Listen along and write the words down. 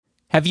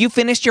Have you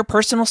finished your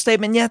personal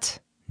statement yet?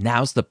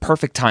 Now's the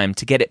perfect time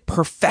to get it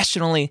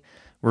professionally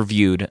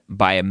reviewed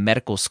by a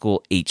medical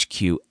school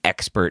HQ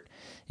expert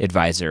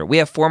advisor. We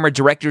have former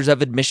directors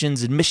of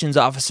admissions, admissions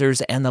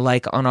officers, and the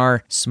like on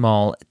our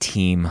small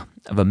team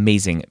of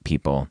amazing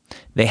people.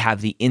 They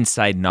have the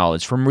inside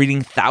knowledge from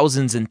reading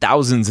thousands and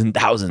thousands and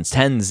thousands,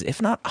 tens,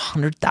 if not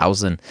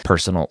 100,000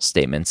 personal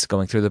statements,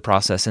 going through the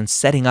process and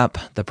setting up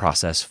the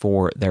process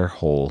for their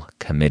whole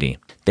committee.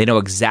 They know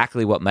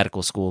exactly what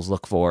medical schools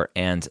look for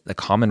and the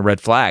common red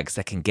flags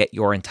that can get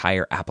your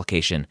entire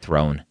application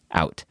thrown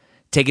out.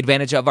 Take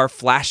advantage of our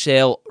flash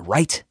sale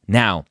right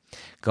now,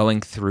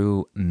 going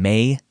through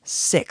May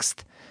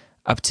 6th,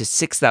 up to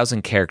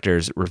 6,000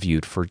 characters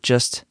reviewed for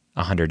just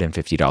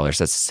 $150.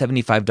 That's a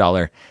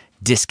 $75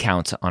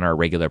 discount on our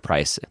regular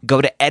price.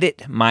 Go to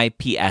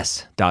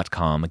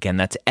editmyps.com. Again,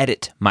 that's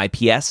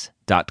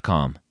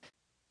editmyps.com.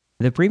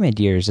 The Premed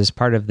Years is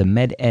part of the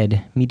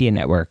MedEd Media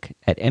Network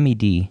at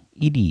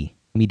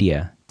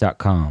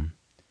mededmedia.com.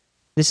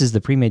 This is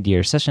the Premed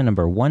Years, session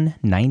number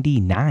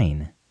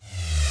 199.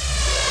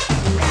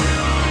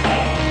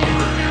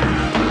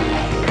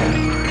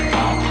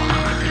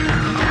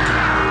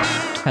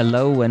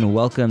 Hello and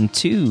welcome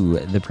to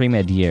the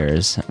Premed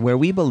Years, where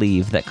we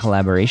believe that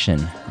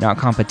collaboration, not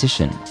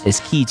competition,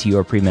 is key to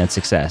your pre-med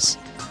success.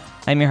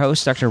 I'm your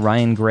host, Dr.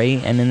 Ryan Gray,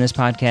 and in this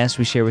podcast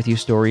we share with you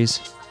stories,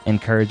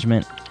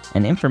 encouragement,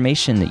 and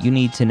information that you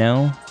need to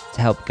know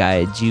to help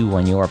guide you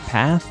on your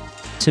path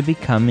to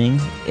becoming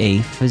a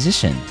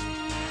physician.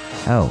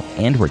 Oh,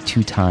 and we're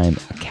 2-time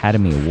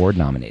Academy Award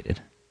nominated.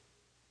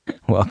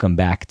 Welcome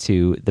back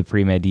to the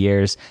Premed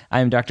Years.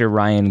 I'm Dr.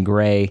 Ryan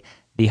Gray,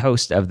 the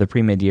host of the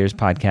Premed Years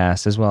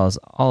podcast, as well as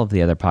all of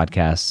the other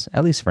podcasts,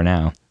 at least for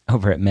now,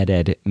 over at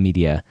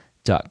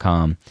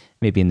mededmedia.com.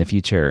 Maybe in the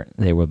future,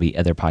 there will be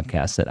other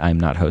podcasts that I'm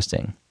not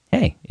hosting.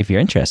 Hey, if you're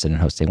interested in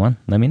hosting one,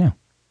 let me know.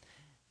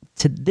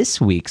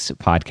 This week's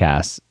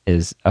podcast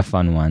is a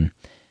fun one.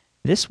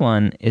 This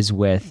one is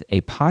with a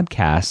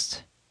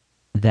podcast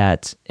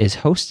that is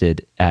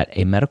hosted at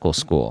a medical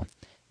school.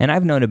 And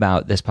I've known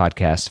about this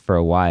podcast for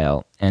a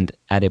while. And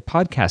at a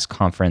podcast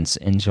conference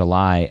in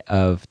July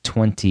of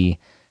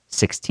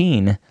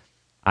 2016,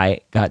 I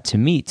got to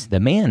meet the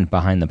man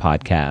behind the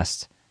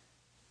podcast,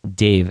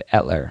 Dave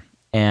Etler.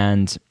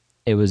 And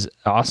it was an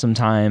awesome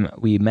time.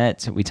 We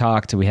met, we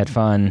talked, we had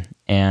fun,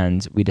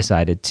 and we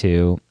decided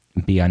to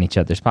be on each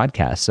other's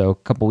podcasts. So a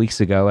couple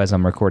weeks ago, as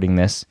I'm recording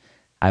this,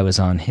 I was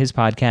on his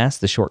podcast,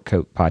 the Short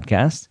Coat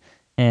Podcast,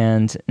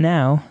 and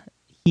now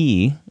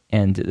he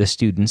and the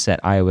students at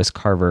Iowa's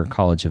Carver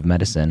College of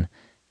Medicine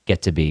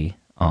get to be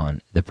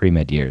on the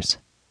Premed Years.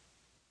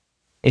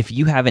 If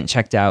you haven't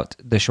checked out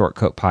the Short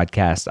Coat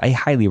Podcast, I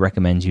highly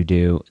recommend you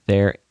do.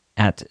 They're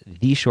at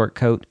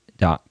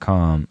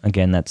theshortcoat.com.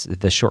 Again, that's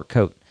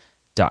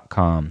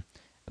theshortcoat.com.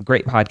 A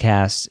great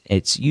podcast.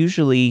 It's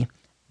usually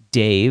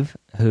Dave,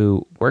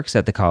 who works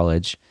at the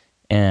college,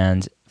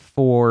 and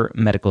 4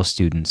 medical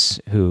students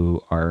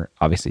who are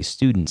obviously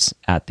students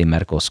at the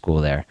medical school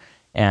there.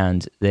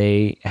 And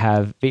they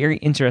have very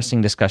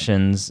interesting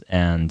discussions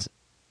and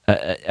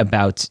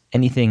about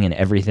anything and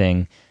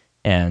everything.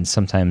 And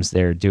sometimes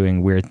they're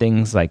doing weird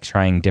things like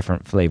trying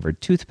different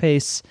flavored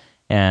toothpastes,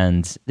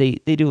 and they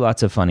do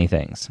lots of funny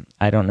things.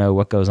 I don't know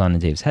what goes on in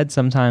Dave's head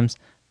sometimes,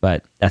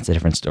 but that's a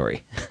different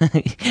story.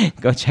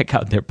 Go check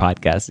out their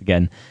podcast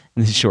again,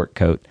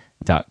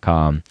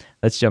 theshortcoat.com.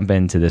 Let's jump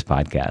into this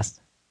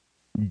podcast.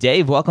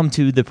 Dave, welcome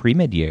to the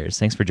Premed Years.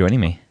 Thanks for joining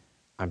me.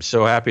 I'm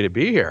so happy to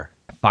be here.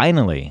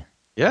 Finally.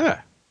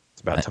 Yeah, it's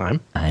about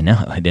time. I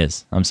know, it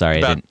is. I'm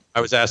sorry. I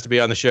was asked to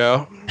be on the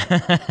show.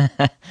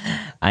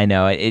 I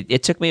know.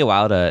 It took me a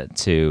while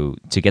to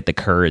get the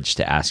courage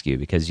to ask you,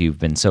 because you've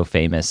been so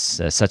famous,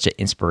 such an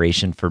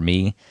inspiration for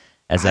me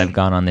as I've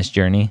gone on this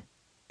journey.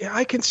 Yeah,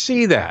 I can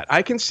see that.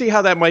 I can see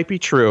how that might be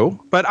true,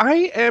 but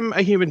I am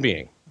a human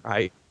being.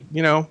 I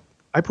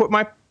put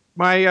my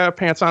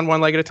pants on one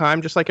leg at a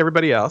time, just like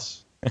everybody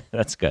else.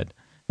 That's good.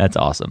 That's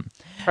awesome.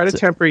 Try to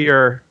temper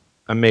your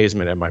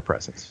amazement at my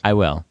presence. I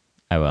will.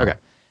 Okay.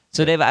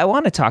 So, Dave, I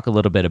want to talk a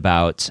little bit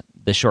about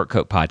the Short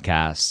Coat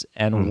Podcast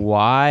and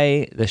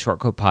why the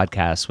Short Coat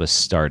Podcast was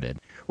started.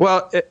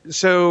 Well,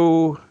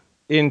 so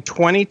in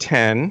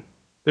 2010,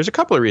 there's a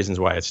couple of reasons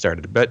why it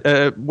started, but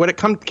what it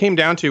came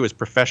down to was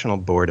professional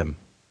boredom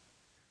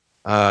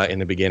in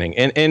the beginning.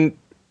 And in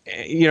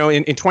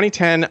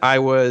 2010, I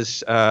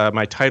was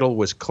my title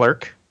was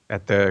clerk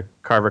at the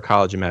Carver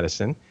College of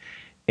Medicine,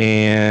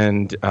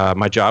 and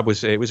my job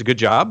was a good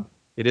job.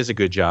 It is a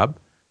good job.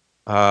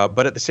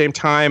 But at the same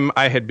time,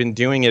 I had been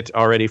doing it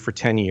already for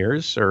 10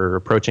 years or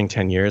approaching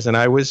 10 years. And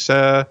I was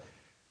kind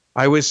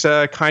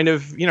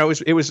of,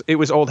 it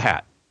was old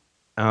hat.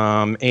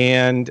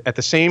 And at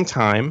the same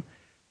time,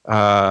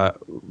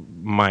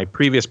 my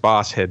previous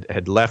boss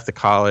had left the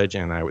college,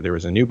 and there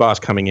was a new boss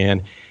coming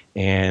in,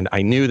 and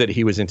I knew that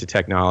he was into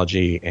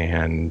technology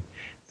and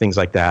things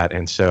like that.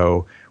 And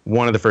so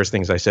one of the first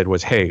things I said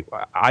was, hey,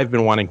 I've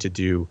been wanting to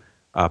do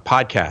a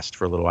podcast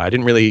for a little while. I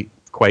didn't really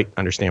quite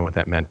understand what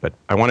that meant, but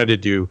I wanted to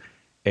do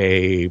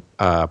a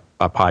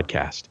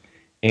podcast.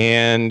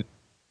 and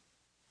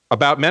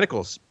about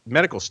medical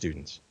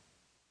students.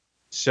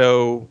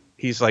 So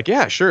he's like,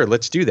 yeah, sure,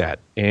 let's do that.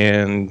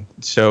 And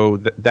so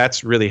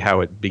that's really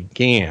how it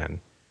began,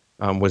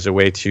 was a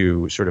way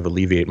to sort of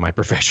alleviate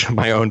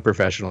my own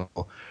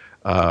professional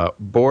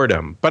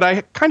boredom. But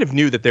I kind of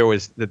knew that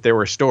there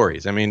were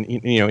stories. I mean,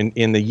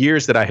 in the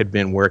years that I had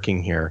been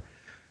working here,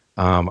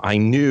 I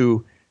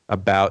knew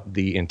about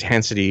the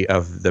intensity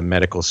of the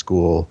medical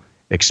school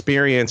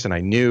experience, and I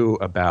knew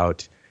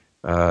about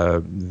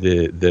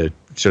the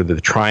sort of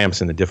the triumphs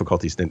and the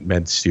difficulties that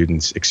med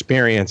students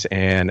experience,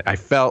 and I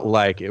felt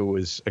like it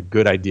was a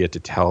good idea to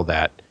tell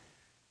that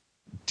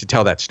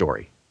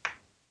story.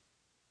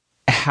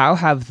 How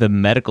have the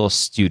medical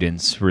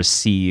students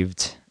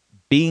received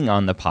being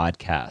on the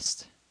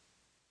podcast?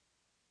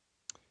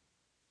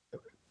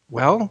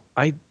 Well,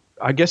 I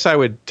guess I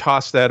would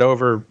toss that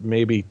over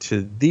maybe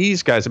to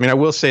these guys. I mean, I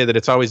will say that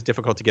it's always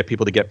difficult to get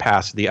people to get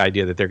past the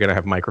idea that they're going to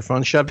have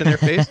microphones shoved in their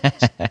face.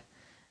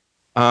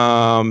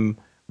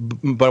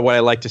 But what I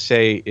like to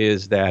say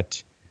is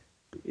that,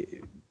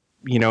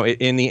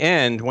 in the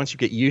end, once you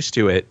get used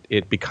to it,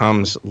 it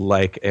becomes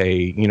like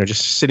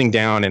just sitting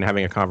down and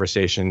having a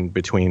conversation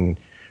between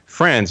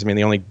friends. I mean,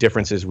 the only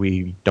difference is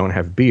we don't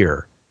have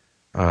beer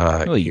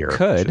Well, you here.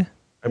 could.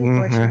 I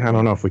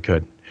don't know if we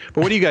could.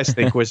 But what do you guys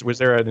think? Was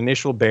there an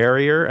initial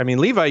barrier? I mean,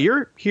 Levi,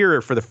 you're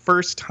here for the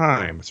first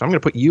time, so I'm going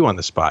to put you on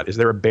the spot. Is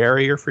there a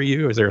barrier for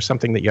you? Is there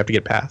something that you have to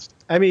get past?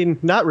 I mean,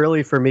 not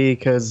really for me,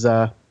 because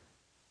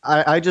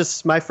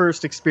my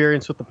first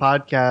experience with the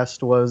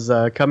podcast was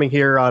coming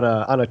here on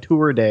a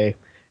tour day,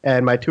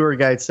 and my tour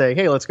guide saying,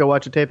 "Hey, let's go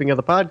watch a taping of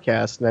the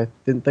podcast." And I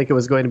didn't think it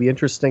was going to be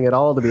interesting at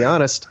all, to be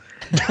honest.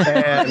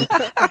 And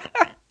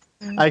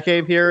I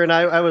came here and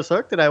I was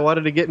hooked, and I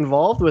wanted to get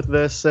involved with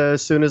this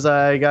as soon as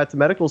I got to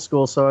medical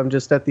school. So I'm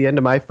just at the end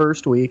of my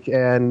first week,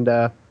 and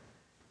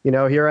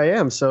here I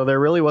am. So there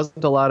really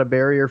wasn't a lot of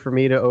barrier for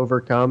me to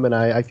overcome, and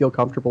I feel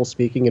comfortable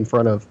speaking in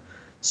front of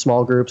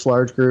small groups,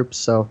 large groups.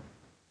 So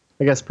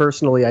I guess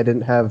personally, I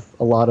didn't have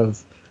a lot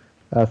of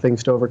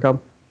things to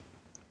overcome.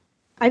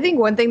 I think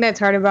one thing that's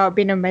hard about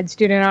being a med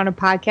student on a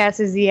podcast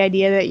is the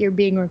idea that you're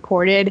being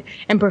recorded,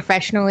 and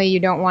professionally, you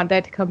don't want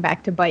that to come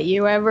back to bite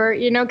you ever,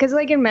 because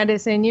like in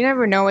medicine, you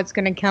never know what's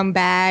going to come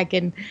back,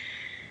 and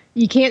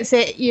you can't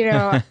say,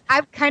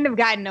 I've kind of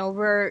gotten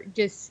over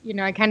just,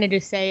 I kind of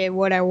just say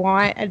what I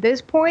want at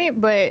this point,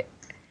 but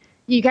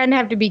you kind of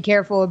have to be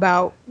careful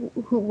about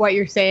what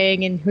you're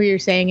saying and who you're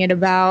saying it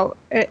about.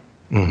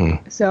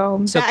 Mm-hmm.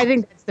 So I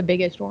think that's the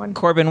biggest one.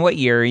 Corbin, what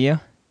year are you?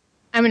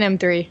 I'm an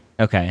M3.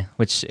 Okay,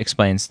 which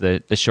explains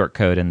the short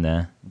code and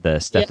the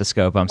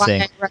stethoscope. I'm Why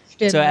saying. I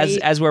rushed in So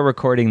late. as we're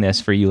recording this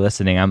for you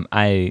listening,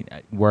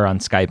 we're on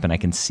Skype and I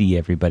can see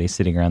everybody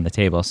sitting around the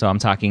table. So I'm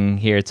talking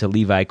here to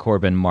Levi,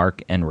 Corbin,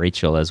 Mark, and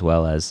Rachel, as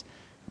well as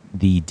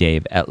the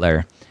Dave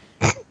Etler.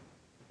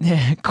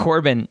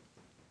 Corbin,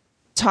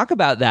 talk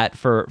about that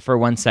for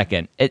 1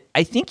 second.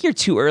 I think you're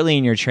too early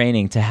in your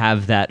training to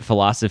have that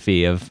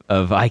philosophy of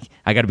I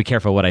got to be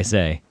careful what I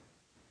say.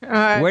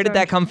 Where did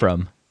that come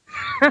from?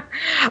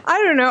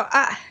 I don't know.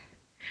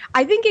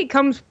 I think it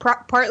comes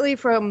partly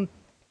from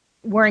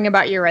worrying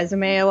about your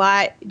resume a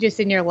lot,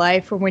 just in your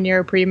life, from when you're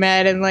a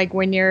pre-med and like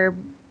when you're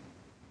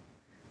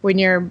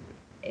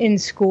in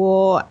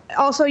school.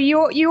 Also, you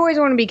always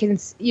want to be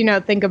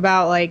think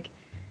about like,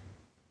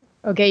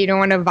 okay, you don't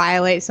want to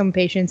violate some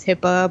patient's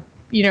HIPAA,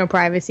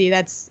 privacy.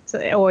 That's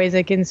always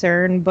a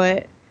concern.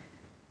 But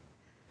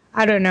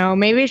I don't know.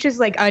 Maybe it's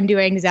just like undue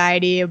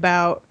anxiety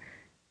about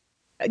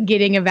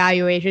getting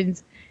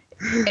evaluations.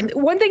 And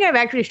one thing I've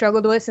actually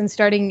struggled with since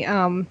starting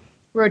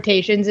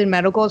rotations in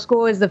medical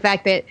school is the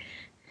fact that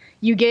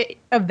you get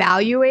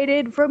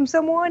evaluated from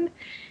someone,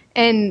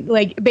 and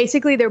like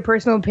basically their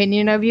personal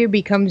opinion of you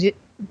becomes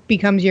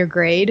your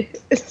grade.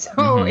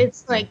 So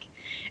It's like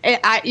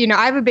I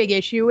have a big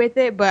issue with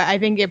it, but I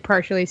think it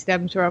partially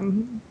stems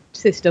from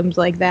systems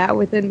like that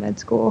within med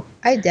school.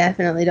 I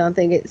definitely don't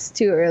think it's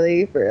too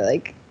early for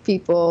like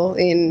people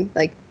in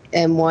like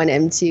M1,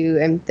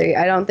 M2, M3.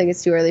 I don't think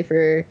it's too early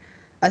for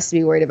us to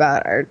be worried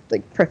about our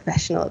like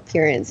professional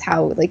appearance,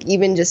 how like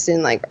even just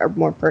in like our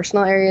more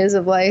personal areas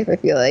of life, I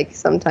feel like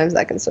sometimes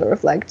that can still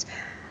reflect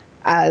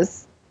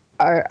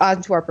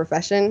onto our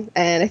profession.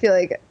 And I feel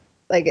like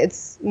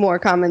it's more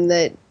common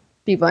that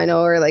people I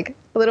know are like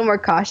a little more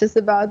cautious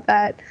about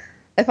that.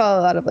 I follow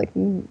a lot of like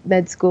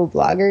med school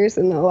bloggers,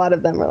 and a lot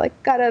of them are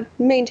like, gotta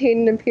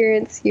maintain an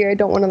appearance here, I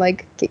don't want to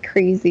like get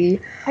crazy.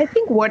 I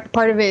think what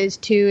part of it is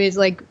too is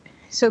like,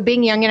 so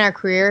being young in our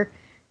career,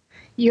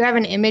 you have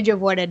an image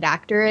of what a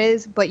doctor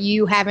is, but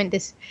you haven't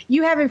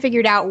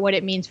figured out what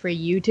it means for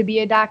you to be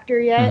a doctor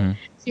yet. Mm-hmm.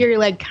 So you're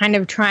like kind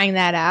of trying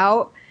that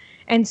out.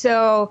 And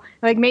so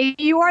like maybe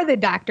you are the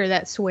doctor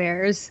that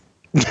swears.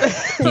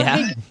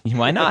 Yeah,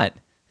 why not?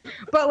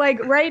 But like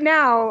right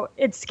now,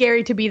 it's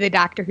scary to be the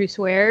doctor who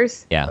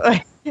swears. Yeah.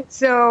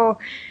 So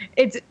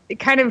it's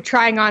kind of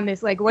trying on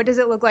this, like, what does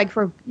it look like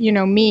for,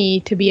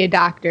 me to be a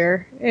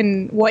doctor,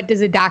 and what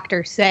does a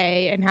doctor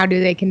say, and how do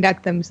they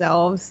conduct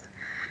themselves?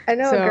 I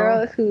know a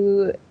girl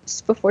who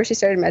just before she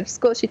started med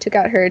school, she took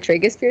out her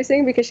tragus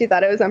piercing because she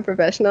thought it was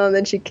unprofessional. And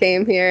then she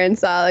came here and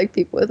saw like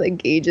people with like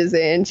gauges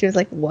in. She was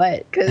like,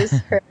 "What?"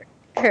 Because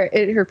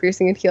her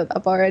piercing had healed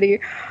up already.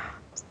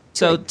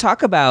 So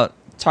talk about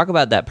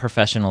that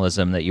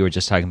professionalism that you were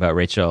just talking about,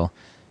 Rachel,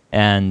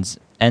 and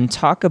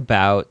talk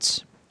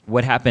about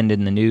what happened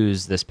in the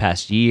news this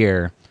past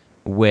year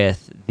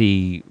with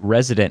the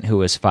resident who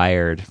was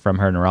fired from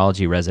her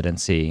neurology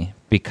residency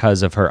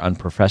because of her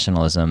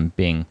unprofessionalism,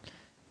 being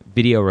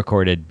video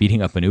recorded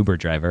beating up an Uber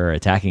driver or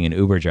attacking an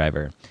Uber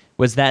driver.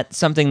 Was that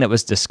something that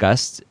was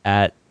discussed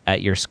at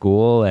your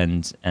school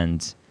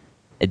and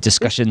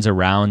discussions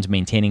around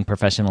maintaining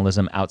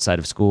professionalism outside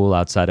of school,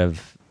 outside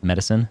of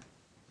medicine?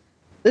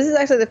 This is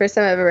actually the first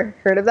time I've ever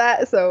heard of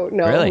that. So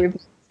no, Really? We've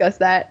discussed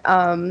that.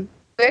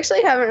 We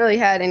actually haven't really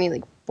had any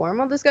like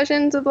formal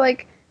discussions of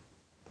like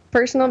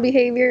personal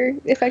behavior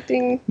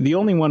affecting. The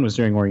only one was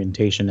during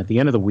orientation. At the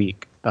end of the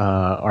week,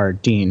 our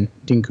Dean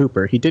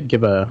Cooper, he did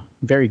give a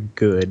very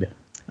good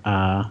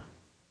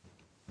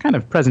kind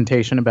of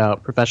presentation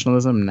about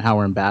professionalism and how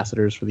we're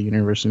ambassadors for the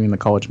university and the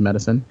College of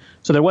Medicine.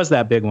 So there was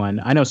that big one.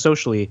 I know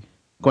socially,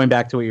 going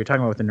back to what you were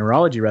talking about with the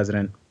neurology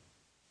resident,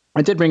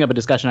 I did bring up a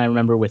discussion I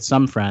remember with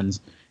some friends,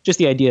 just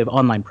the idea of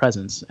online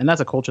presence. And that's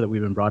a culture that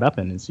we've been brought up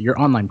in. Is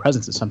your online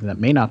presence is something that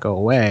may not go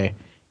away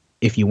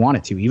if you want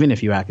it to, even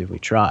if you actively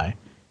try.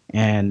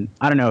 And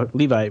I don't know,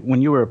 Levi,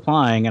 when you were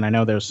applying, and I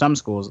know there's some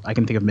schools, I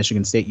can think of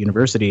Michigan State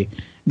University,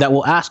 that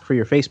will ask for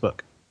your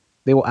Facebook.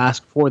 They will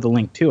ask for the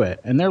link to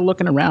it. And they're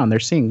looking around. They're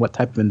seeing what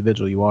type of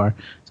individual you are.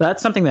 So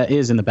that's something that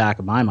is in the back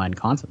of my mind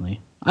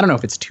constantly. I don't know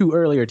if it's too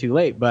early or too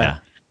late,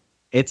 but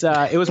it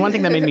was one one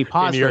thing that made me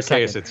pause. In your for a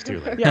case, second. it's too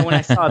late. Yeah, when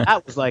I saw that, I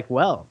was like,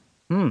 well,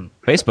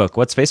 Facebook.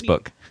 What's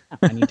Facebook?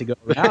 I need to go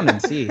around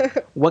and see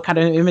what kind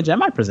of image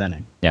am I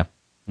presenting. Yeah.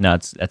 No,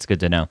 that's good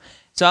to know.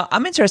 So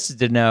I'm interested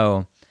to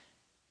know,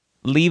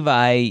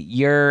 Levi,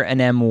 you're an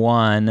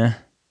M1.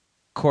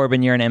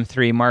 Corbin, you're an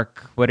M3.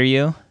 Mark, what are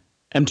you?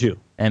 M2.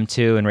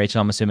 M2, and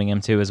Rachel, I'm assuming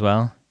M2 as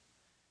well.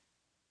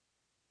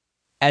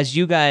 As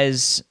you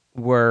guys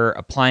were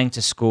applying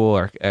to school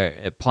or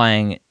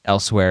applying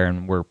elsewhere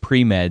and were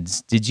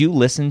pre-meds, did you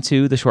listen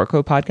to the Short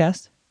Code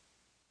podcast?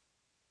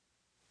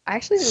 I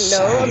actually didn't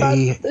know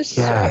about the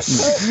Short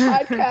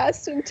Code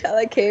podcast until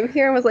I came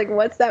here and was like,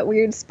 what's that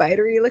weird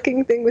spidery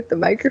looking thing with the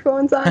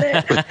microphones on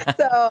it?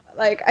 So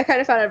like I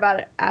kind of found out about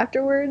it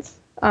afterwards.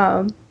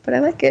 But I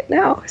like it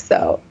now,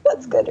 so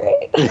that's good,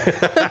 right?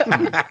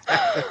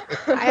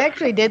 I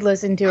actually did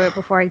listen to it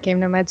before I came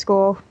to med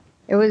school.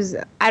 It was,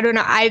 I don't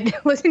know, I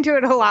listened to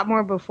it a lot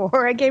more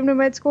before I came to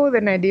med school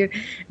than I do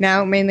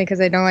now, mainly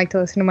because I don't like to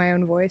listen to my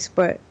own voice.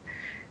 But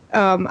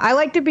I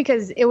liked it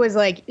because it was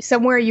like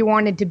somewhere you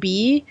wanted to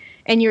be,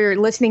 and you're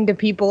listening to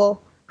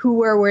people who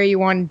were where you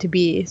wanted to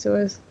be. So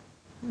it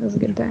was a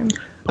good time.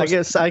 I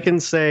guess I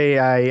can say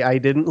I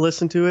didn't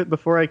listen to it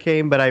before I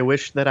came, but I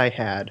wish that I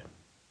had.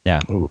 Yeah.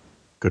 Ooh,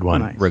 good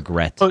one. Nice.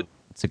 Regret.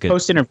 It's a good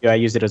Post-interview, I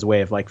used it as a way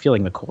of like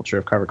feeling the culture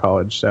of Carver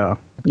College. So,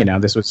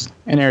 this was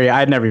an area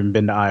I'd never even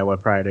been to Iowa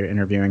prior to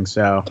interviewing.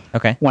 So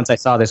Okay. once I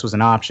saw this was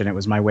an option, it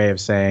was my way of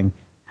saying,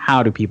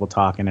 how do people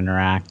talk and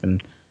interact?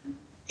 And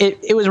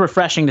it was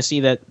refreshing to see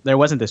that there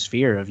wasn't this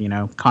fear of,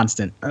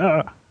 constant,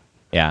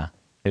 Yeah.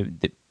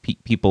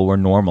 People were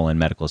normal in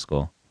medical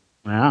school.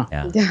 wow,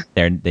 Yeah.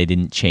 They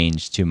didn't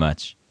change too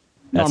much.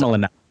 normal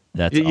enough.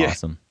 That's Yeah.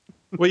 awesome.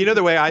 Well,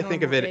 the way I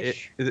think of it,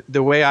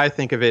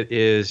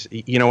 is,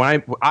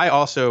 when I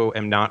also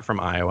am not from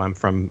Iowa. I'm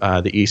from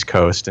the East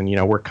Coast, and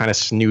we're kind of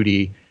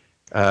snooty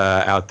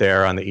out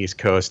there on the East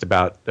Coast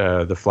about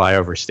the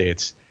flyover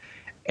states.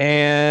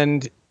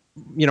 And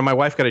my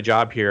wife got a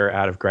job here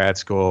out of grad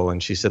school,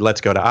 and she said, "Let's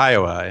go to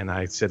Iowa." And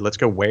I said, "Let's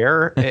go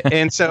where?"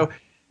 And so,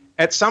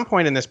 at some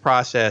point in this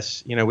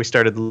process, we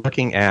started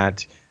looking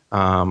at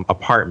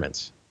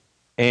apartments,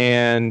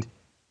 and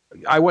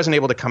I wasn't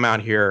able to come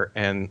out here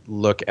and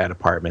look at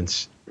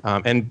apartments.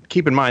 And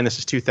keep in mind, this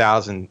is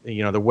 2000.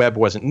 The web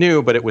wasn't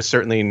new, but it was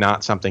certainly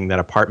not something that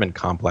apartment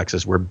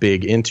complexes were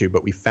big into.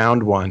 But we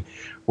found one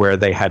where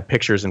they had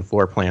pictures and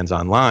floor plans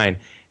online.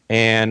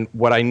 And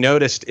what I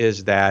noticed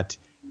is that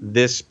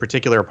this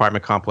particular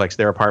apartment complex,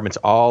 their apartments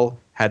all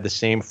had the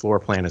same floor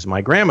plan as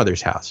my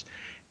grandmother's house,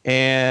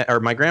 or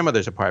my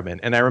grandmother's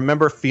apartment. And I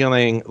remember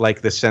feeling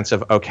like this sense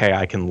of, okay,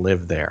 I can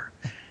live there.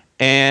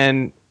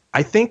 And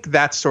I think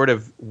that's sort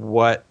of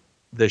what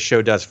the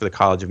show does for the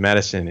College of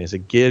Medicine, is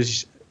it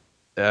gives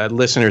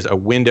listeners a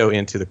window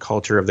into the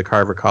culture of the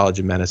Carver College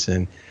of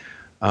Medicine,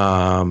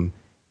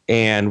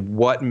 and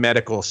what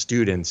medical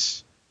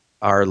students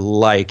are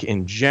like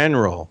in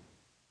general,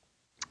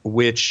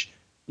 which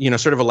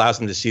sort of allows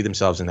them to see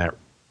themselves in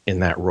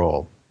that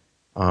role.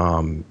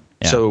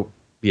 So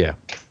yeah.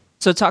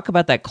 So talk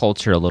about that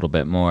culture a little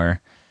bit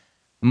more.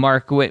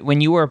 Mark, when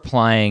you were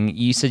applying,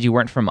 you said you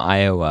weren't from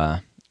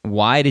Iowa.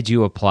 Why did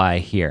you apply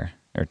here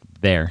or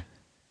there?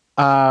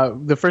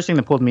 The first thing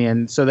that pulled me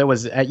in, so that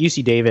was at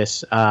UC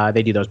Davis.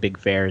 They do those big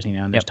fairs,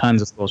 and there's tons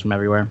of schools from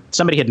everywhere.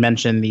 Somebody had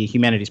mentioned the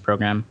humanities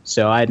program,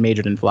 so I had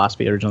majored in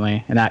philosophy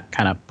originally, and that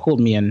kind of pulled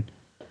me in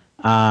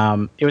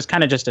It was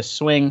kind of just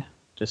swinging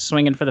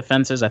for the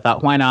fences. I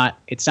thought, why not?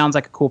 It sounds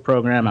like a cool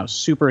program. I was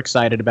super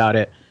excited about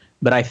it,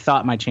 but I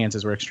thought my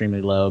chances were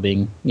extremely low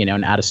being,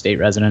 an out-of-state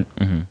resident.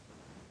 Mm-hmm.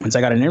 Once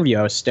I got an interview,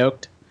 I was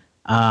stoked.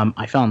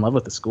 I fell in love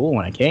with the school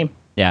when I came.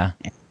 Yeah.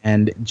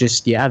 And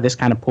just, this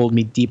kind of pulled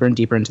me deeper and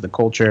deeper into the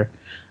culture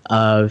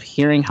of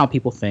hearing how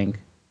people think,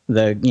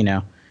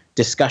 the,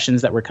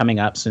 discussions that were coming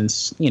up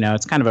since,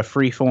 it's kind of a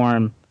free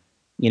form,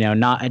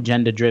 not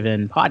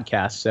agenda-driven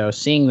podcast. So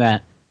seeing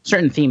that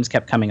certain themes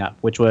kept coming up,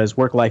 which was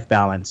work-life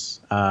balance,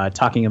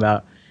 talking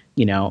about,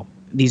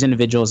 these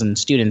individuals and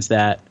students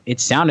that it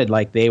sounded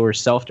like they were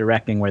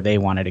self-directing where they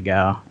wanted to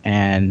go.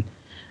 And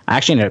I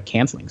actually ended up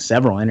canceling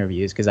several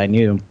interviews because I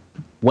knew,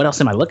 what else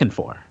am I looking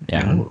for?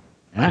 Yeah.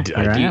 I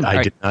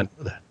did not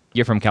know that.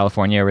 You're from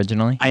California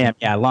originally? I am,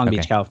 yeah, Long Okay.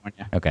 Beach,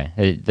 California.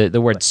 Okay.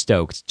 The word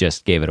stoked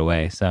just gave it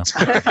away, so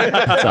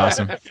that's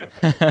awesome.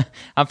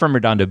 I'm from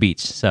Redondo Beach,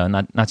 so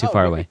not too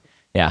far away.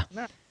 Yeah.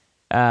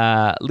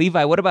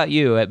 Levi, what about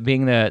you?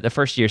 Being the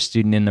first-year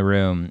student in the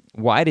room,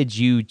 why did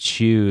you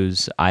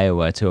choose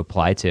Iowa to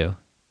apply to?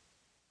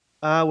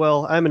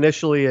 Well, I'm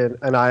initially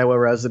an Iowa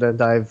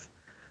resident. I've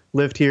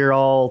lived here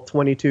all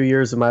 22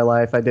 years of my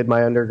life. I did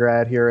my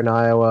undergrad here in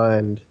Iowa,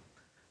 and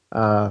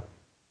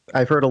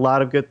I've heard a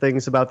lot of good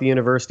things about the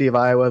University of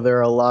Iowa. There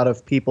are a lot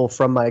of people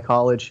from my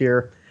college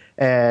here,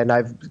 and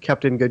I've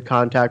kept in good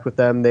contact with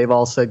them. They've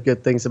all said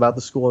good things about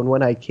the school. And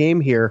when I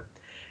came here,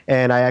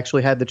 and I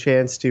actually had the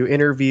chance to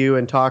interview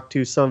and talk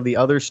to some of the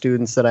other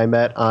students that I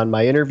met on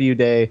my interview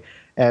day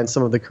and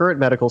some of the current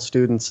medical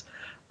students,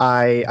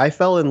 I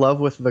fell in love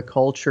with the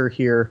culture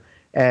here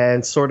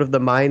and sort of the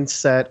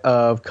mindset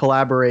of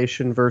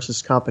collaboration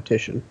versus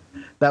competition.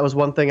 That was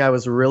one thing I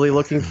was really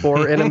looking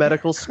for in a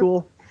medical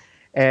school.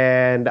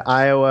 And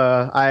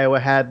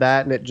Iowa had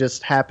that, and it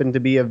just happened to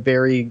be a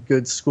very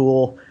good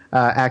school,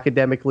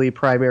 academically,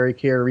 primary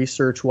care,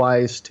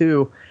 research-wise,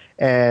 too.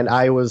 And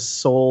I was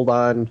sold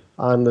on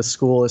the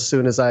school as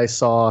soon as I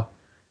saw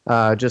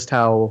just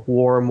how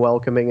warm,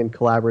 welcoming, and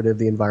collaborative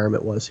the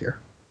environment was here.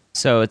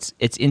 So it's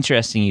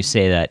interesting you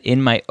say that.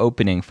 In my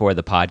opening for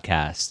the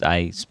podcast,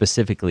 I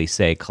specifically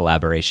say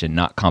collaboration,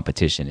 not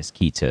competition, is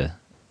key to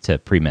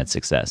pre-med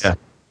success. Yeah.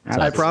 So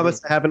I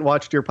promise I haven't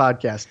watched your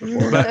podcast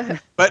before.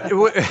 but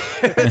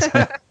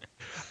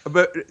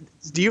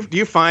do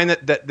you find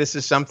that this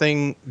is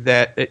something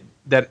that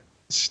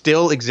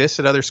still exists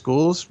at other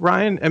schools,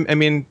 Ryan? I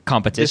mean,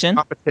 competition? This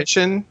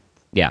competition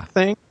Yeah,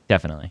 thing?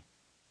 definitely.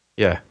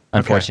 Yeah.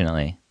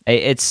 Unfortunately.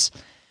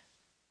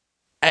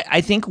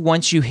 I think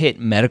once you hit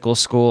medical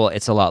school,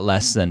 it's a lot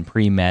less than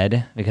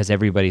pre-med because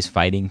everybody's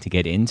fighting to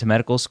get into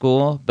medical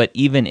school. But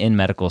even in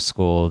medical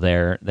school,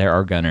 there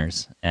are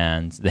gunners,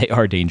 and they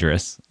are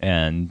dangerous,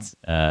 and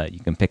you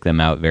can pick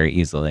them out very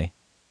easily.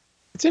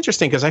 It's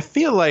interesting because I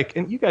feel like,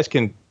 and you guys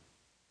can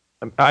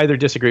either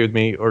disagree with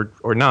me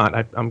or not.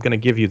 I'm going to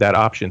give you that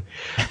option.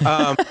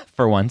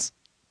 For once.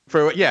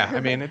 I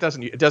mean, it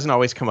doesn't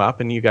always come up,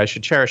 and you guys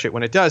should cherish it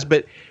when it does.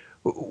 But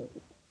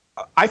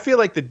I feel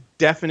like the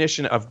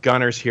definition of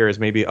gunners here is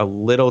maybe a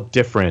little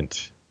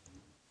different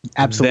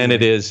than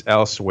it is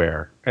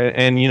elsewhere.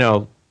 And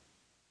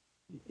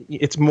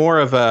it's more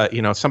of a,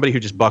 somebody who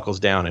just buckles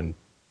down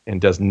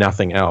and does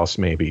nothing else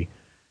maybe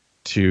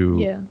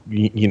to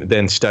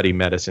then study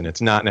medicine.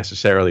 It's not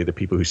necessarily the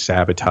people who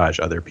sabotage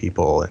other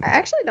people. I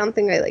actually don't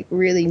think I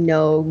really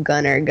know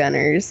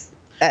gunners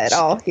at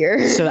all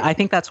here. So I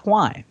think that's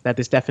why that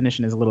this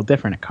definition is a little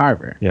different at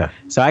Carver. Yeah.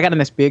 So I got in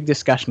this big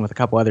discussion with a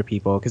couple other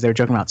people because they were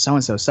joking about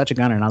so-and-so such a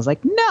gunner. And I was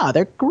like, no,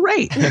 they're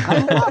great.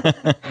 I love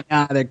them.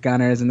 Yeah, they're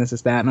gunners and this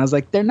is that. And I was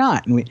like, they're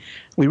not. And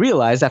we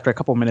realized after a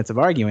couple minutes of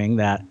arguing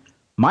that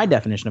my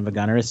definition of a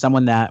gunner is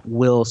someone that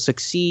will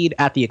succeed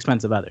at the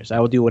expense of others. I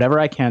will do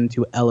whatever I can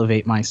to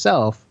elevate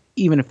myself,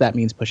 even if that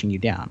means pushing you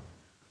down.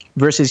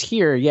 Versus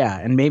here,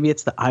 and maybe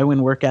it's the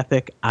Iowan work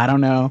ethic, I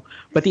don't know.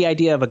 But the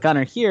idea of a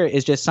gunner here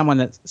is just someone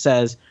that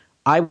says,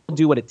 I will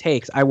do what it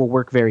takes, I will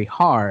work very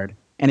hard,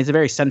 and it's a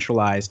very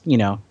centralized,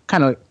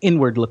 kind of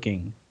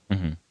inward-looking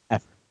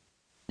effort.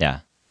 Yeah,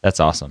 that's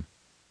awesome.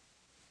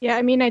 Yeah,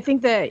 I mean, I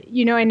think that,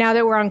 and now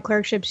that we're on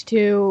clerkships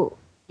too,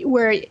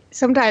 where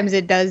sometimes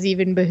it does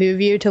even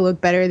behoove you to look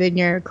better than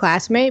your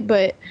classmate,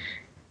 but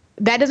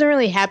that doesn't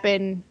really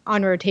happen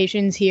on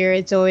rotations here.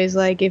 It's always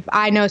like, if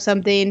I know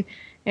something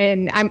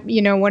and I'm,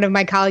 one of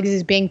my colleagues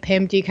is being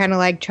pimped, you kind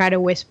of try to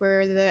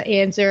whisper the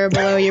answer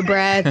below your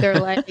breath,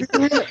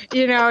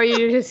 or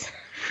you just.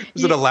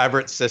 There's an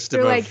elaborate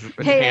system of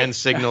hand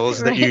signals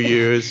that you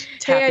use.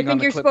 Hey, I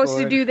think you're supposed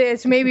to do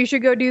this. Maybe you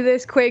should go do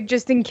this quick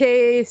just in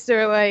case,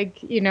 or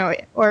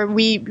or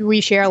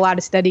we share a lot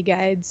of study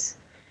guides.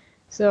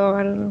 So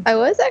I don't know. I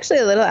was actually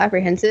a little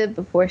apprehensive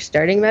before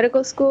starting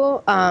medical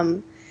school.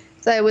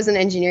 So I was an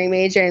engineering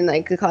major, and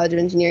the College of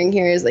Engineering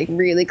here is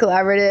really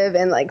collaborative,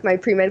 and my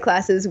pre-med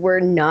classes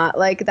were not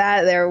like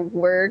that. There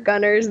were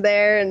gunners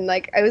there, and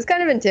I was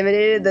kind of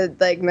intimidated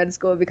that med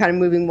school would be kind of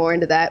moving more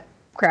into that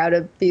crowd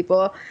of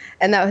people,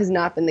 and that has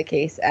not been the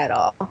case at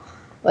all.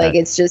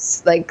 It's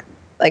just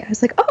like I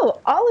was like,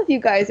 oh, all of you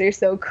guys are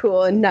so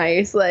cool and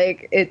nice.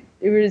 Like it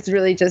was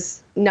really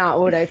just not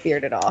what I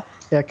feared at all.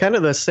 Yeah, kind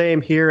of the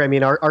same here. I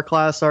mean, our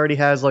class already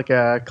has like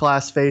a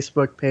class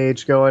Facebook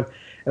page going,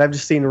 and I've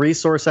just seen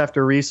resource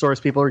after resource.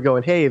 People are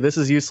going, hey, this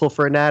is useful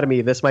for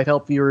anatomy. This might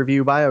help you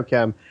review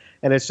biochem.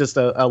 And it's just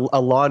a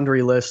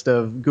laundry list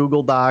of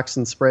Google Docs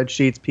and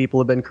spreadsheets people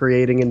have been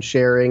creating and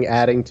sharing,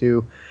 adding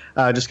to,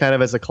 just kind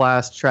of as a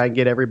class to try and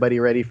get everybody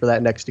ready for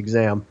that next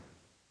exam.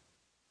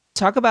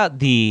 Talk about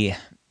the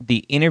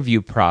interview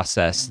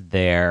process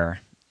there,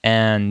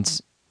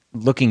 and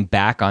looking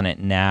back on it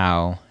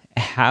now,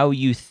 how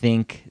you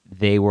think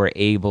they were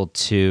able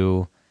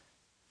to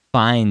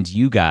find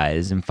you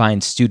guys and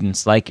find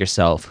students like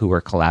yourself who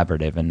were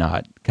collaborative and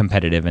not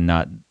competitive and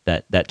not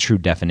that true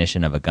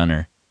definition of a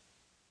gunner.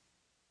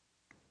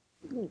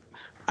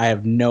 I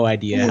have no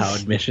idea how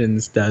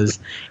admissions does.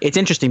 It's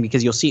interesting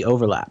because you'll see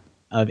overlap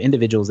of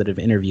individuals that have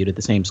interviewed at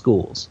the same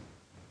schools.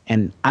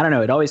 And I don't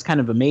know, it always kind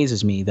of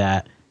amazes me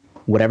that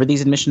whatever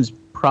these admissions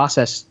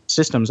process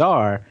systems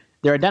are,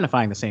 they're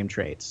identifying the same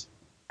traits.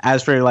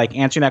 As for like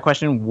answering that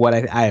question,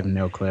 I have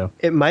no clue.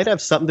 It might have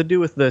something to do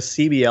with the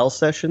CBL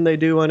session they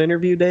do on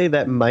interview day.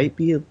 That might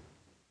be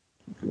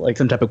like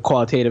Some type of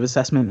qualitative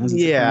assessment. As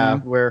it's yeah,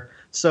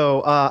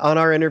 defined. on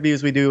our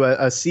interviews we do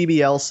a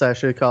CBL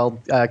session called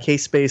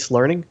case-based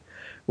learning,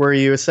 where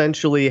you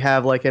essentially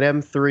have like an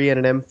M3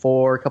 and an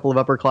M4, a couple of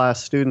upper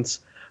class students,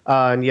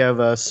 and you have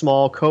a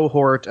small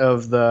cohort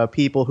of the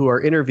people who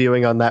are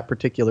interviewing on that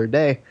particular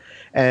day,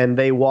 and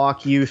they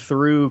walk you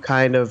through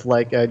kind of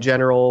like a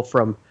general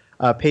from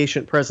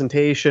patient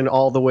presentation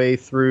all the way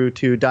through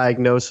to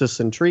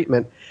diagnosis and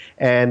treatment,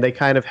 and they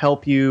kind of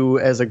help you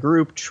as a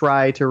group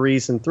try to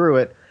reason through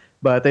it.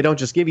 But they don't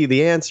just give you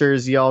the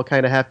answers. You all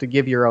kind of have to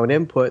give your own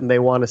input, and they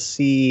want to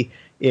see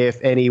if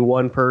any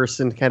one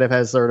person kind of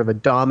has sort of a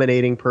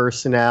dominating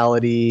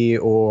personality,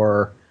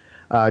 or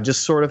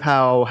just sort of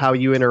how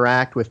you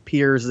interact with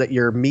peers that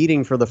you're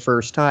meeting for the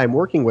first time,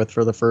 working with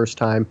for the first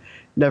time,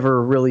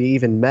 never really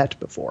even met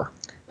before.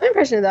 My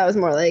impression of that was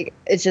more like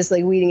it's just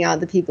like weeding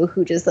out the people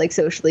who just like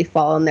socially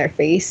fall on their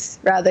face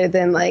rather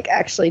than like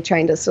actually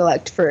trying to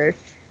select for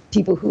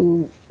people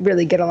who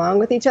really get along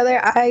with each other.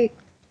 I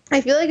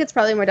feel like it's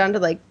probably more down to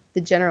like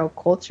the general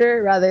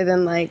culture rather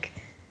than like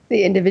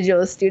the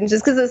individual students,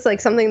 just because it's like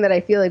something that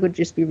I feel like would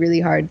just be really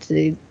hard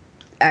to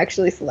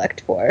actually select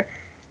for.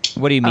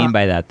 What do you mean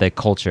by that, the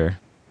culture?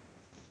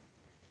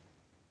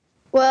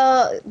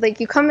 Well, like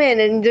you come in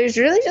and there's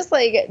really just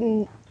like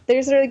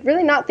there's like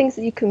really not things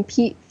that you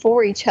compete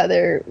for each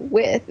other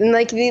with, and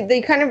like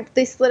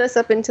they split us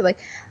up into like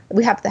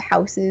we have the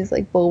houses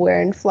like Bulwer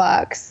and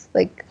Phlox,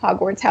 like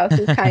Hogwarts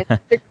houses kind of.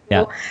 Cool.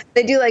 Yeah.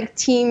 They do like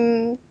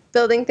team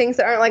building things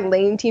that aren't like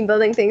lame team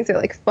building things. They're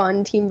like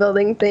fun team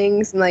building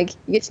things, and like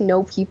you get to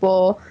know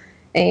people.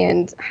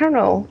 And I don't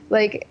know,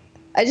 like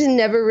I just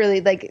never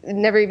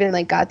even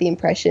like got the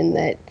impression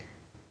that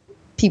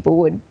people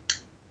would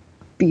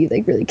be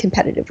like really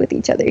competitive with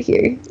each other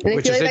here. And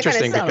Which is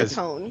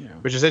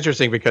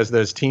interesting because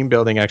those team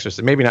building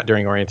exercises, maybe not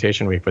during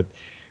orientation week, but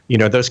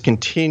those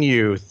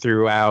continue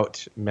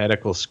throughout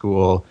medical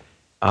school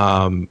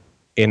in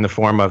the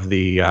form of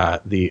the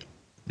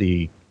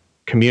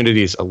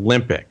community's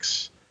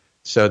Olympics.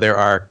 So there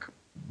are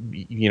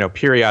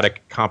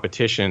periodic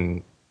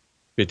competition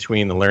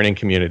between the learning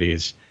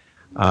communities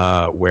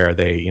where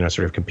they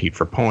sort of compete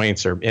for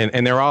points,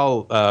 and they're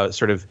all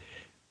sort of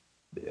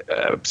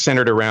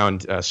centered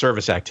around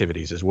service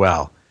activities as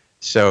well.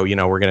 So,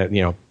 we're going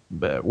to,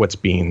 what's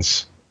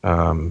Bean's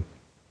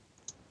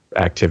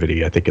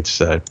activity? I think it's,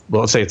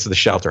 let's say it's the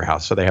shelter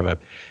house. So they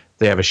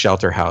have a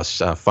shelter house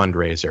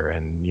fundraiser,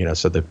 and,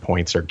 so the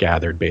points are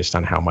gathered based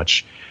on how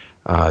much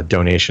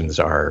donations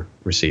are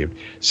received.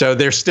 So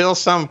there's still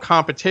some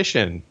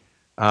competition,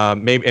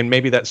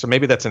 maybe that's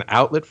an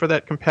outlet for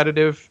that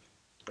competitive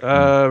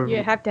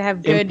you have to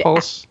have good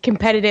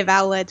competitive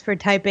outlets for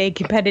type A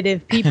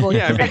competitive people.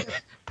 Yeah, I mean,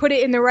 put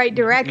it in the right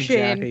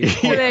direction.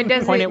 Exactly. So that it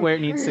doesn't, Point it where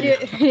it needs to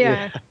be.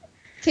 Yeah.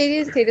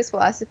 Katie's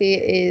philosophy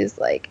is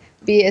like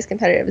be as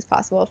competitive as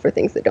possible for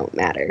things that don't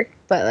matter.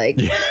 But like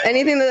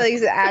anything that like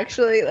is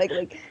actually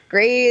like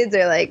grades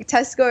or like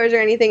test scores or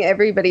anything,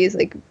 everybody's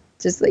like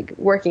just like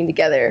working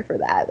together for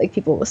that. Like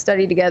people will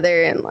study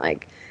together and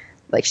like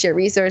share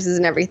resources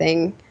and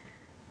everything.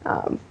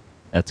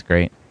 That's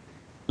great.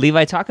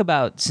 Levi, talk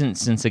about,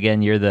 since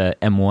again you're the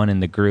M1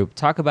 in the group,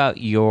 talk about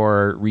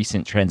your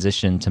recent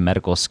transition to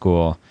medical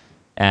school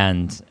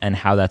and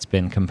how that's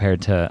been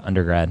compared to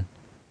undergrad.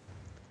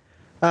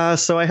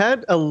 So I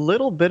had a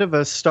little bit of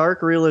a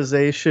stark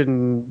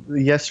realization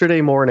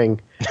yesterday morning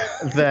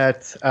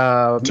that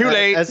too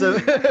late. As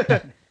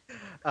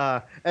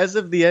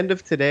of the end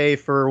of today,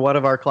 for one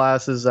of our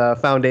classes,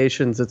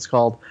 Foundations, it's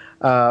called,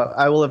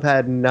 I will have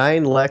had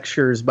 9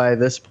 lectures by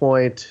this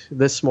point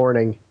this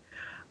morning.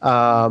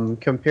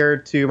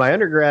 Compared to my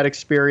undergrad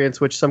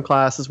experience, which some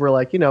classes were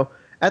like,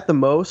 at the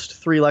most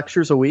 3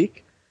 lectures a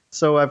week.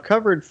 So I've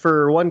covered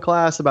for one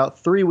class about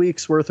 3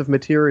 weeks worth of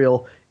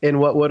material in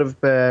what would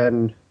have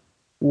been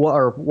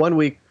 1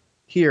 week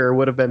here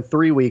would have been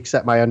 3 weeks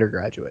at my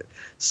undergraduate.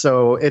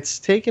 So it's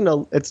going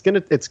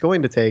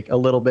to take a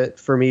little bit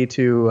for me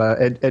to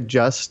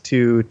adjust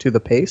to the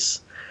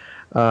pace.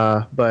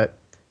 But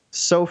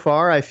so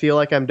far, I feel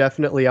like I'm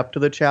definitely up to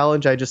the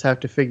challenge. I just have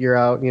to figure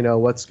out,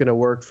 what's going to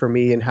work for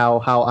me and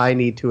how I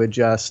need to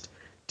adjust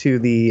to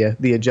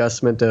the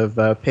adjustment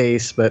of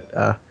pace.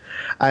 But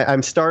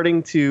I'm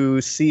starting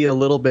to see a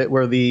little bit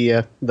where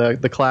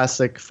the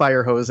classic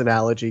fire hose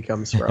analogy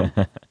comes from.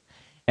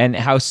 And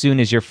how soon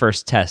is your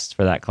first test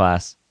for that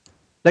class?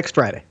 Next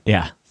Friday.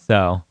 Yeah.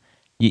 So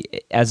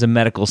as a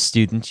medical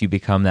student, you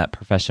become that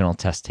professional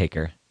test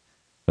taker,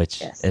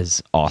 which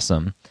is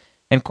awesome.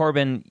 And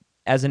Corbin,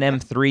 as an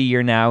M3,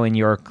 you're now in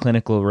your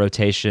clinical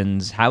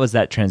rotations. How is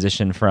that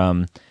transition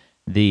from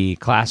the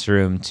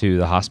classroom to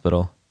the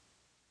hospital?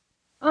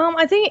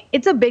 I think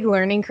it's a big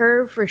learning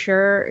curve for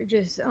sure.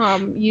 Just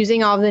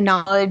using all the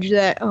knowledge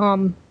that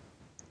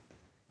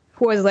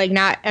was like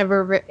not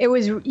ever. It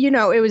was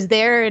it was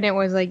there and it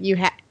was like you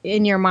had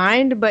in your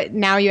mind, but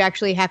now you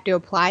actually have to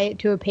apply it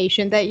to a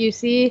patient that you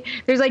see.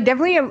 There's like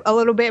definitely a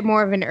little bit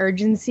more of an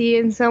urgency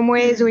in some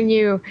ways when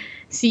you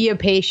see a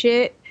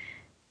patient.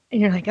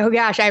 And you're like, oh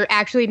gosh, I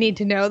actually need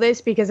to know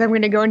this because I'm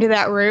going to go into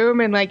that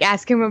room and like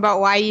ask him about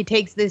why he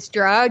takes this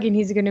drug. And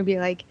he's going to be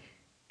like,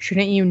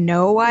 shouldn't you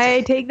know why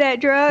I take that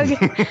drug?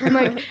 I'm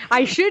like,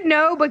 I should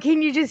know, but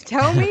can you just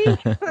tell me?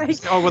 Like,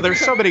 oh, well, there's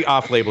so many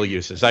off-label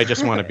uses. I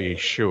just want to be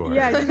sure.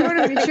 Yeah, I just want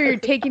to make sure you're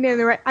taking it in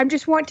the right. I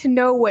just want to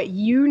know what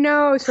you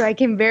know so I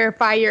can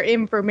verify your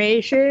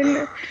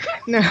information.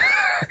 No,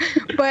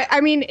 but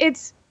I mean,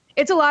 it's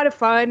a lot of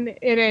fun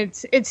and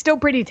it's still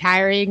pretty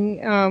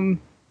tiring.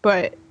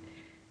 But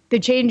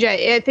the change,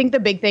 I think the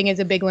big thing is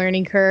a big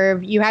learning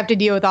curve. You have to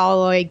deal with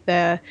all like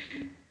the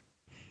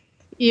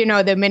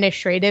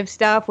administrative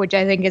stuff, which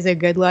I think is a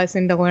good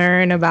lesson to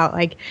learn about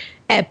like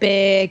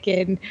Epic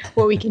and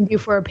what we can do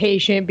for a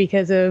patient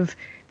because of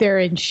their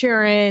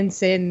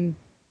insurance and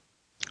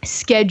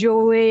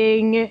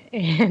scheduling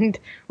and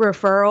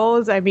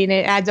referrals. I mean,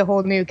 it adds a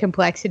whole new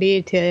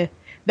complexity to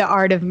the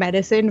art of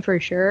medicine for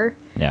sure.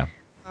 Yeah.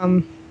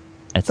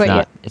 It's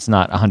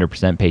not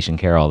 100% patient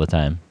care all the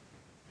time.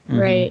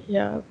 Right.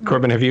 Yeah.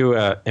 Corbin, have you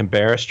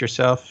embarrassed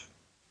yourself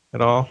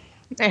at all?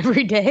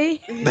 Every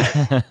day?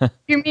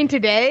 You mean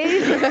today?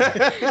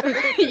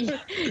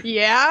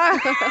 Yeah.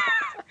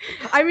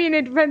 I mean,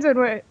 it depends on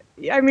what.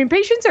 I mean,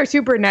 patients are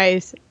super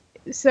nice.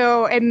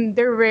 So, and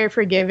they're very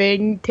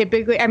forgiving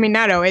typically. I mean,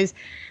 not always,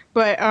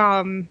 but,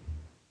 and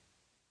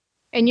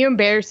you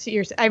embarrass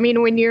yourself. I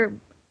mean, when your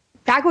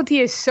faculty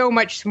is so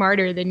much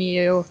smarter than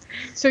you,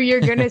 so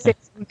you're going to say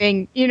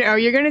something,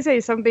 you're going to say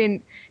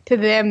something to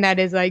them that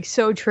is like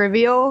so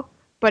trivial.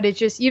 But it's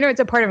just, it's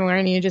a part of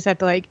learning. You just have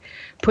to like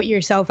put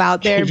yourself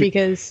out there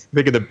because.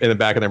 I think in the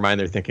back of their mind,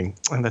 they're thinking,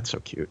 "Oh, that's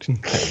so cute."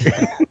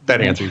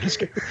 That answer you just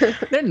gave.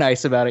 They're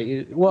nice about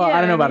it.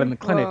 I don't know about it in the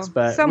clinics,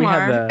 but some we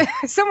are.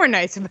 had Some are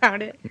nice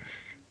about it.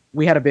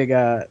 We had a big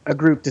a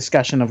group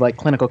discussion of like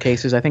clinical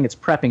cases. I think it's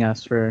prepping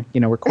us for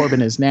where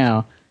Corbin is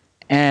now.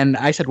 And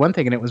I said one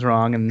thing and it was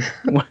wrong, and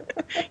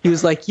he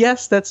was like,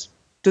 "Yes,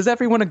 does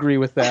everyone agree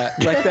with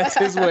that?" Like that's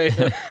his way.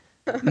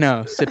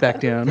 No, sit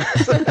back down.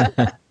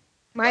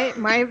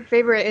 My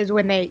favorite is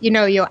when they,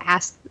 you'll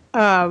ask,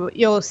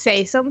 you'll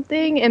say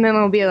something and then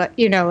it'll be like,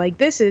 like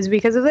this is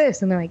because of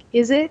this. And they're like,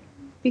 is it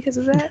because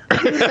of that?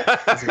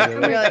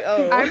 And you're like,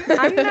 oh.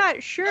 I'm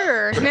not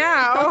sure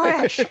now,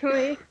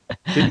 actually.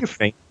 Did you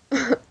faint?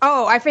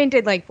 Oh, I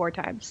fainted like 4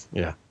 times.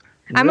 Yeah.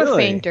 I'm a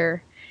Really?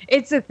 fainter.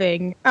 It's a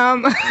thing.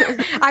 I'm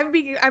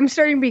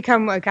starting to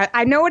become like,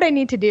 I know what I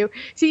need to do.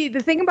 See,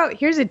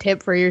 here's a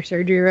tip for your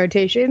surgery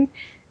rotation.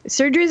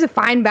 Surgery is a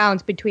fine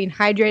balance between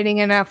hydrating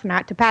enough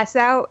not to pass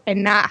out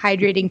and not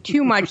hydrating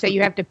too much that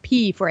you have to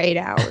pee for 8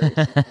 hours.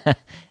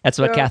 That's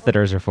what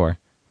catheters are for.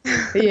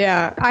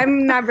 Yeah,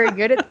 I'm not very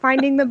good at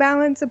finding the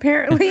balance,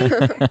 apparently,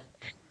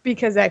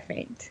 because I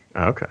faint.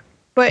 Oh, okay.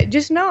 But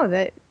just know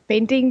that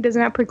fainting does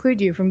not preclude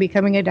you from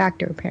becoming a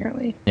doctor,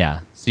 apparently. Yeah.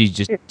 So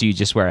do you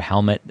just wear a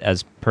helmet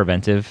as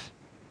preventive?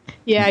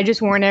 Yeah, I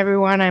just warn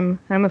everyone I'm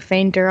a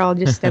fainter. I'll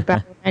just step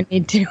out when I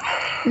need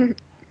to.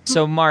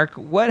 So, Mark,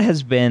 what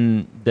has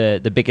been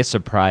the biggest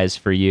surprise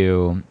for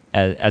you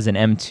as an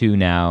M2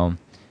 now,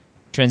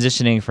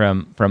 transitioning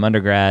from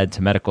undergrad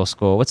to medical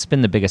school? What's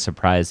been the biggest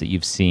surprise that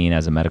you've seen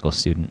as a medical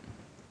student?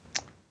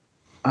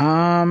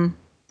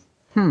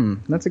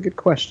 That's a good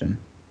question.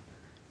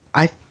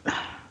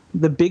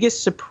 The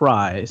biggest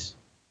surprise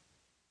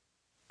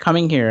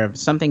coming here of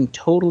something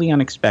totally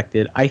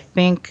unexpected, I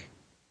think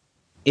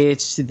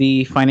it's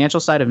the financial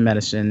side of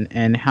medicine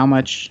and how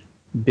much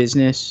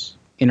business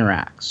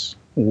interacts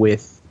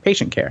with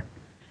patient care.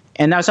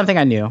 And that was something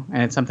I knew,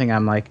 and it's something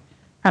I'm like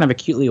kind of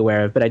acutely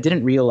aware of, but I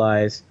didn't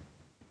realize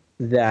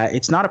that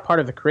it's not a part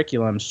of the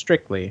curriculum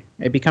strictly.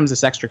 It becomes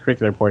this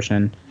extracurricular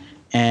portion.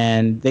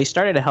 And they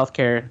started a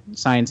healthcare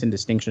science and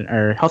distinction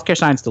or healthcare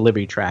science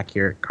delivery track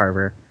here at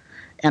Carver.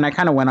 And I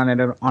kind of went on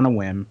it on a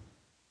whim.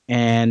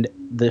 And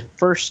the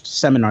first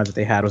seminar that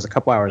they had was a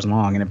couple hours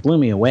long, and it blew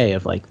me away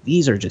of like,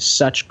 these are just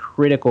such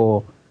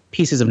critical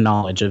pieces of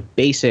knowledge of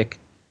basic,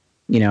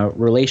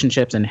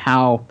 relationships and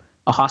how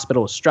a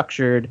hospital is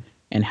structured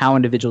and how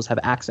individuals have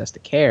access to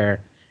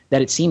care,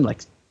 that it seemed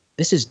like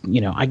this is,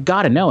 I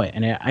got to know it.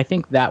 And I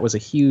think that was a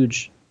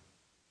huge,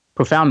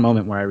 profound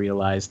moment where I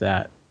realized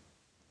that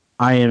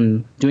I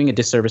am doing a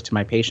disservice to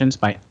my patients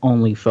by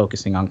only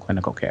focusing on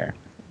clinical care,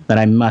 that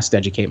I must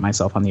educate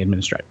myself on the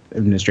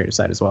administrative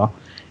side as well.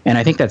 And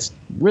I think that's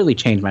really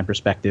changed my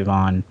perspective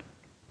on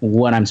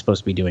what I'm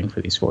supposed to be doing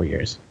for these 4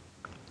 years.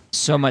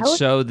 So much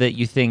so that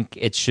you think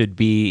it should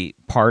be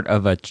part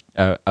of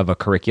a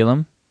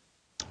curriculum?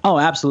 Oh,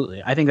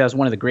 absolutely. I think that was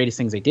one of the greatest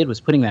things they did, was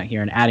putting that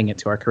here and adding it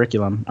to our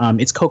curriculum.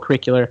 It's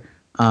co-curricular,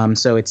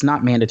 so it's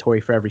not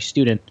mandatory for every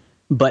student,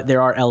 but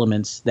there are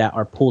elements that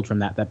are pulled from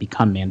that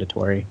become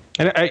mandatory.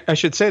 And I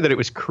should say that it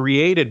was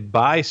created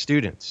by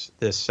students.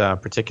 This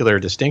particular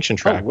distinction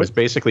track was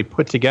basically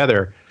put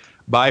together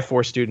by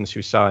 4 students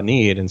who saw a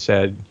need and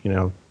said,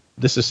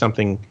 this is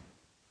something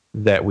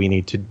that we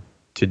need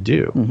to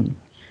do. Mm-hmm.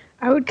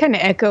 I would kind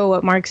of echo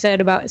what Mark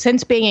said about,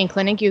 since being in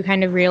clinic, you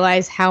kind of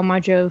realize how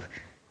much of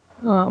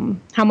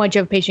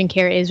patient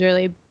care is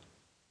really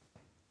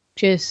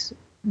just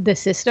the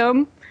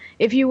system,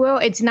 if you will.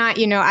 It's not,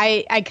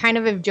 I kind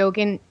of have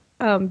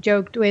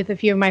joked with a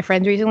few of my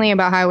friends recently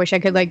about how I wish I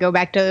could go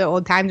back to the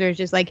old times where it's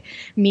just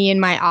me in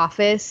my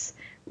office,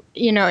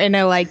 in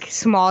a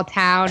small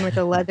town with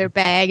a leather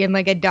bag and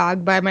a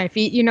dog by my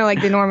feet,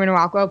 like the Norman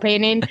Rockwell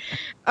painting.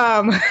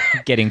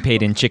 Getting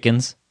paid in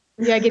chickens.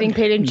 Yeah, getting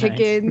paid in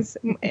chickens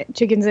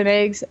and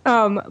eggs.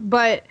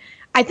 But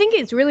I think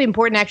it's really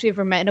important actually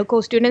for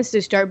medical students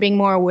to start being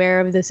more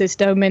aware of the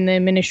system and the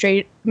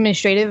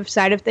administrative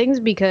side of things,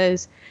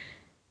 because,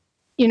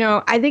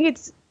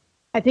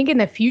 I think in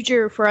the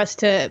future, for us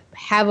to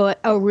have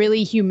a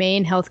really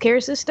humane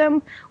healthcare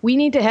system, we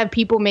need to have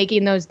people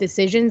making those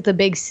decisions, the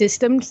big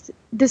systems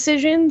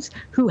decisions,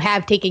 who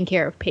have taken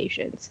care of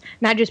patients,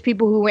 not just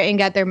people who went and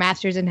got their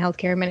master's in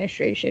healthcare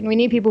administration. We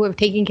need people who have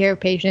taken care of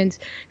patients,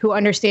 who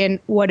understand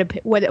what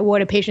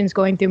a patient's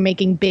going through,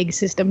 making big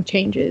system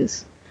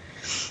changes.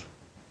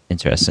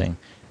 Interesting.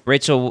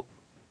 Rachel,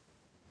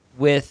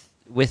 with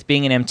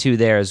being an M2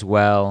 there as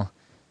well,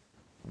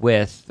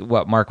 with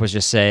what Mark was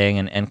just saying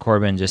and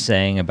Corbin just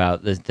saying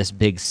about this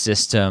big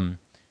system,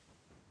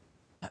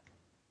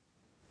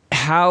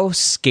 how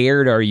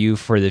scared are you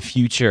for the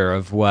future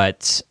of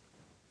what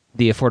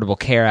the Affordable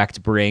Care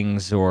Act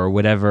brings, or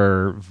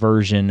whatever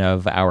version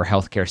of our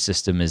healthcare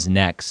system is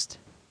next?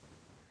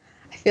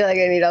 I feel like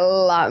I need a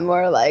lot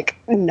more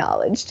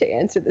knowledge to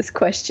answer this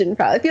question.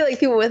 Probably. I feel like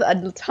people with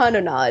a ton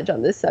of knowledge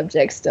on this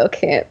subject still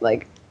can't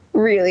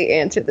really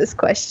answer this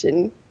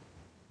question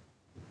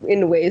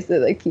in ways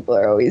that people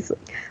are always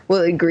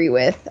will agree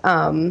with.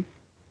 I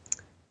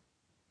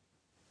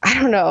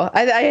don't know.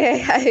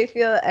 I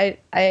feel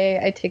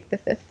I take the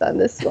fifth on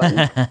this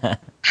one.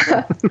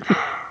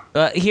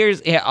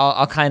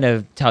 I'll kind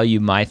of tell you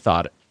my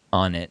thought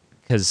on it,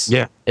 because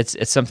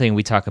it's something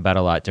we talk about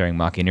a lot during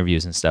mock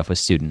interviews and stuff with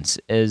students.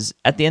 Is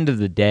at the end of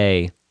the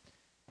day,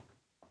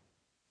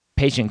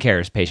 patient care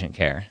is patient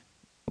care.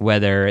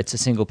 Whether it's a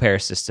single payer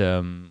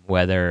system,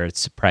 whether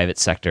it's a private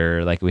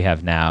sector like we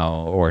have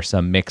now, or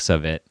some mix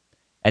of it,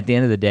 at the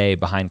end of the day,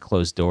 behind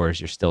closed doors,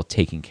 you're still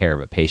taking care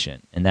of a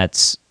patient. And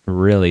that's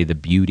really the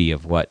beauty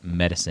of what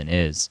medicine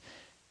is.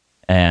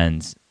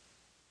 And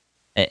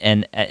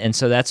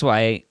so that's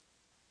why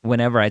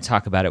whenever I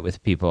talk about it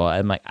with people,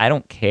 I'm like, I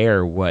don't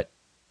care what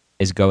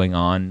is going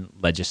on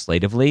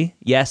legislatively.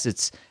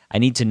 Yes, I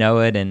need to know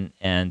it,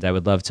 and I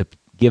would love to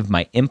give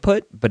my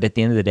input, but at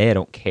the end of the day, I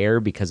don't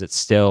care, because it's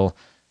still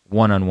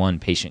one-on-one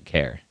patient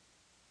care.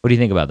 What do you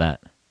think about that?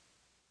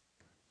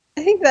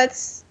 I think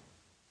that's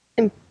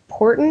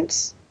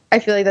important. I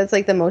feel like that's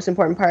the most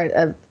important part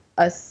of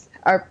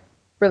our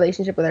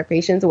relationship with our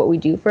patients. What we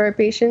do for our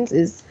patients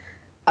is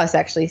us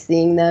actually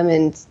seeing them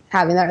and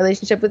having that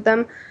relationship with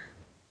them.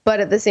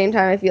 But at the same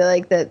time, I feel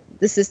like that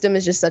the system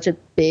is just such a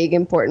big,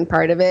 important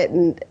part of it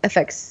and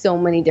affects so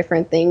many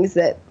different things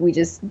that we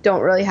just don't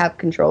really have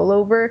control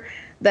over,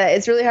 that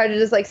it's really hard to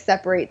just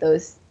separate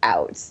those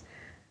out.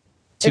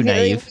 Too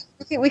naive.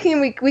 We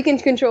can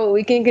control what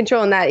we can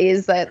control, and that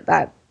is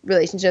that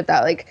relationship,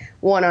 that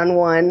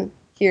one-on-one.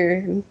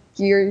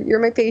 You're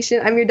my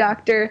patient. I'm your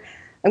doctor.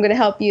 I'm going to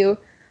help you.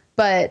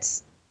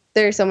 But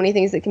there are so many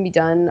things that can be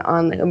done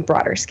on a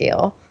broader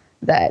scale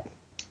that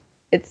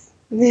it's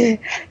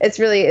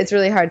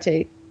really hard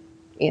to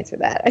answer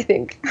that, I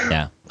think.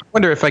 Yeah. I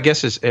wonder if, I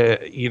guess, as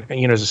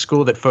as a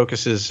school that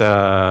focuses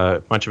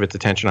much of its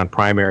attention on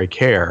primary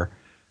care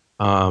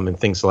and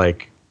things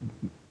like,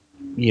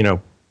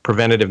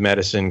 preventative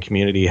medicine,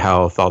 community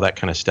health, all that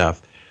kind of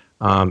stuff,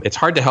 it's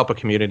hard to help a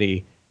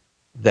community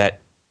that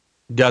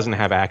doesn't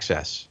have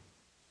access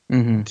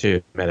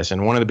to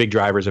medicine. One of the big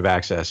drivers of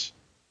access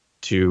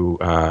to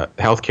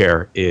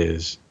healthcare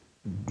is,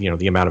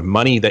 the amount of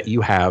money that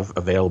you have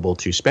available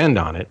to spend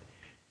on it.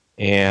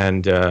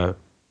 And,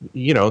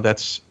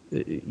 that's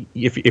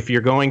if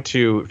you're going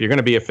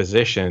to be a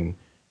physician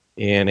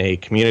in a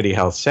community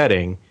health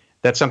setting,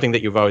 that's something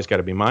that you've always got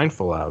to be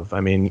mindful of.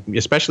 I mean,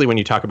 especially when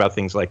you talk about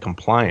things like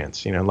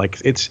compliance. Like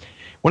it's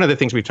one of the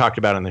things we've talked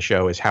about on the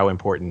show is how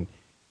important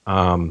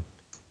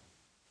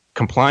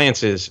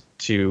compliance is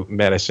to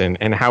medicine,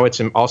 and how it's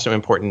also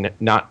important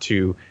not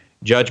to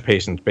judge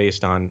patients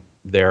based on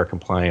their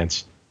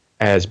compliance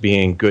as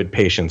being good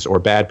patients or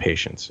bad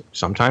patients.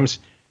 Sometimes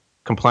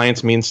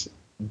compliance means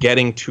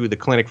getting to the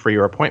clinic for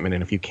your appointment,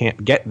 and if you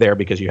can't get there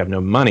because you have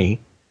no money,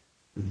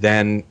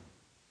 then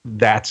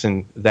that's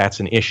an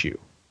issue.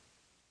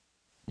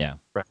 Yeah.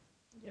 Right.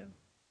 Yeah.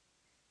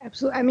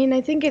 Absolutely. I mean,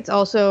 I think it's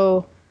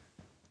also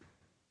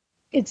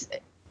I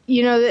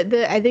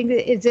think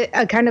that it's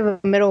a kind of a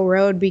middle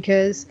road,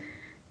 because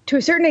to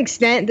a certain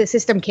extent the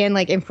system can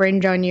like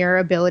infringe on your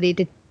ability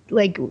to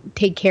like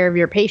take care of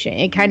your patient.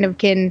 It kind of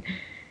can,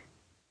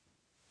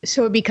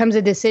 so it becomes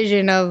a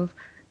decision of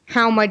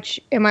how much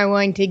am I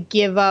willing to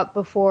give up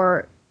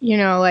before,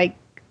 like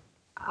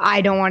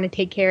I don't want to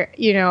take care,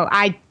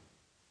 I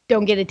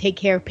don't get to take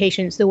care of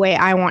patients the way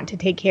I want to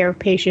take care of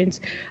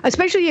patients,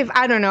 especially if,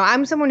 I don't know,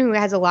 I'm someone who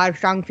has a lot of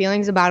strong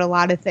feelings about a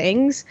lot of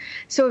things.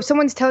 So if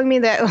someone's telling me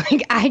that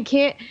like I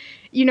can't,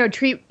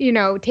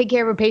 take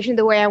care of a patient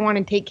the way I want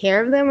to take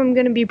care of them, I'm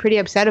going to be pretty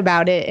upset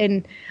about it.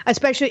 And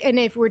especially, and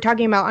if we're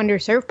talking about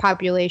underserved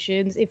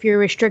populations, if you're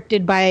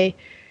restricted by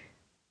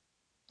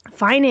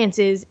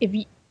finances,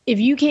 if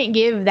you can't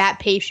give that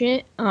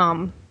patient,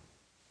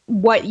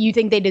 what you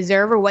think they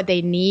deserve or what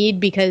they need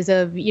because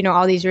of,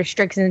 all these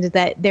restrictions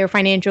that their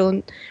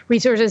financial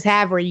resources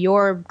have, or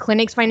your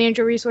clinic's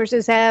financial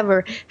resources have,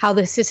 or how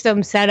the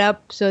system's set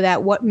up so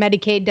that what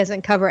Medicaid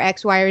doesn't cover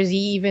X, Y, or Z,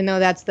 even though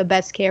that's the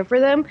best care for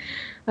them.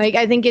 Like,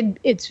 I think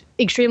it's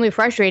extremely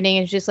frustrating.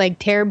 It's just like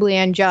terribly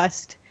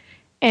unjust.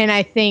 And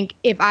I think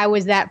if I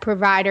was that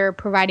provider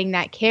providing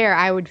that care,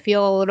 I would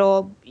feel a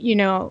little,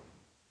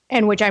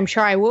 and which I'm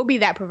sure I will be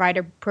that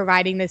provider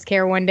providing this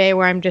care one day,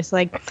 where I'm just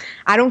like,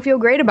 I don't feel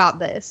great about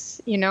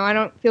this. I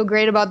don't feel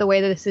great about the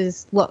way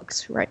this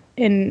looks, right?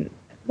 And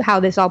how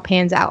this all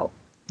pans out.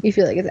 You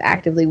feel like it's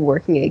actively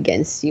working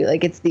against you.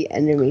 Like it's the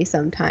enemy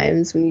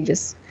sometimes when you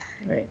just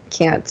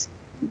can't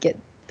get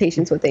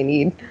patients what they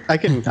need. I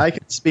can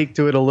speak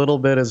to it a little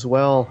bit as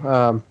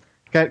well.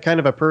 Kind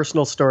of a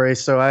personal story.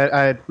 So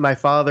my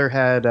father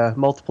had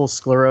multiple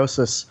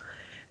sclerosis,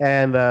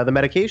 and the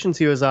medications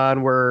he was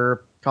on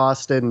were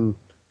costing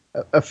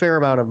a fair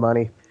amount of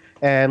money.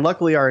 And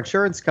luckily our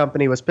insurance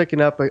company was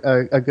picking up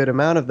a good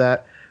amount of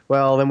that.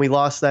 Well, then we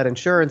lost that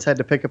insurance, had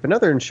to pick up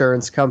another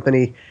insurance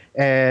company,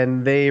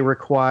 and they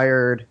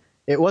required,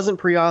 it wasn't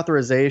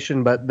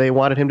pre-authorization, but they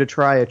wanted him to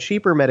try a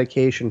cheaper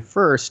medication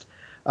first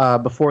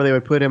before they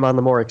would put him on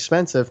the more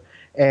expensive.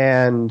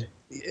 And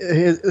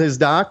his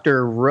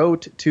doctor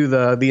wrote to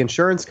the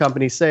insurance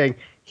company saying,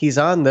 he's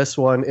on this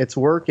one, it's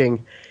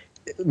working.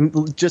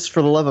 Just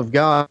for the love of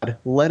God,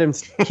 let him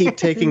keep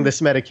taking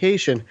this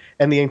medication.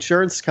 And the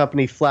insurance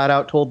company flat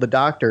out told the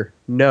doctor,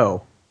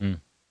 no.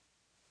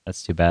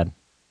 That's too bad.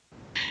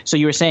 So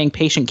you were saying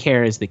patient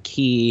care is the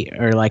key,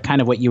 or like kind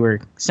of what you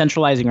were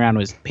centralizing around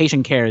was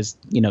patient care is,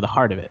 the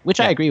heart of it, which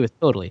I agree with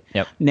totally.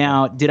 Yep.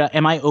 Now,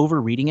 am I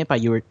overreading it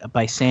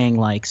by saying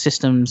like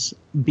systems,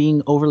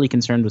 being overly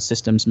concerned with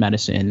systems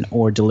medicine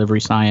or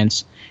delivery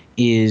science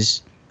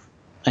is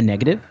a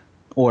negative,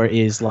 or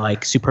is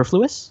like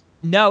superfluous?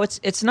 No,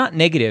 it's not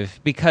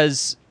negative,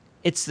 because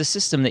it's the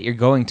system that you're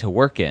going to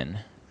work in.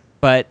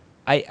 But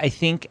I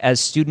think as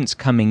students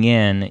coming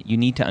in, you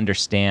need to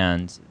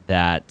understand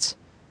that,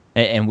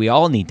 and we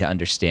all need to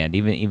understand,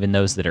 even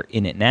those that are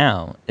in it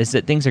now, is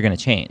that things are going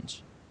to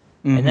change.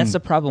 Mm-hmm. And that's the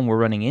problem we're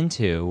running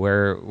into,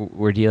 where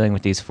we're dealing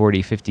with these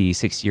 40, 50,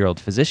 60-year-old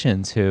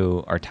physicians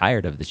who are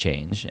tired of the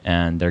change,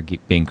 and they're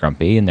being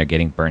grumpy, and they're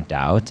getting burnt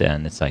out,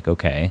 and it's like,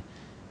 okay,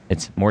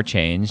 it's more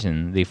change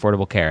and the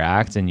Affordable Care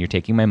Act, and you're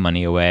taking my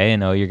money away,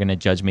 and you're going to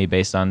judge me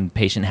based on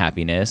patient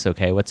happiness.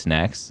 Okay, what's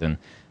next? And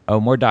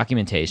more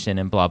documentation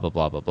and blah, blah,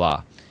 blah, blah,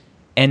 blah.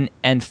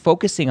 And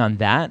focusing on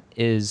that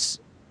is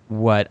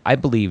what I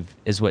believe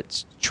is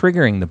what's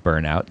triggering the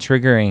burnout,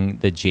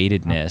 triggering the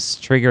jadedness,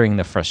 triggering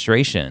the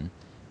frustration.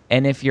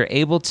 And if you're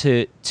able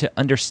to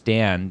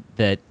understand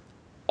that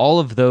all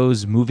of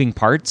those moving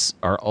parts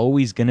are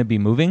always going to be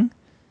moving,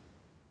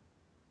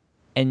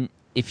 and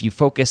if you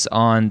focus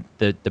on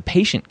the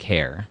patient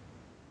care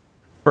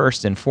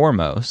first and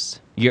foremost,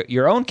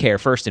 your own care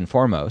first and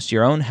foremost,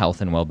 your own health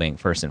and well-being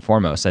first and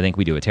foremost, I think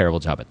we do a terrible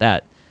job at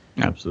that.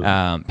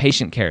 Absolutely.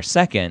 Patient care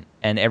second,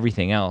 and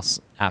everything else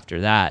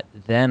after that,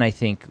 then I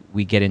think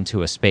we get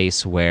into a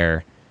space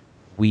where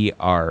we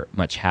are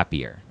much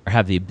happier, or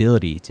have the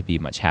ability to be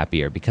much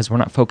happier, because we're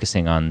not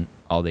focusing on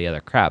all the other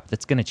crap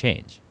that's going to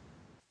change.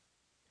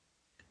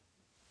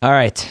 All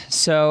right,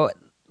 so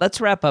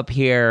let's wrap up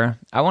here.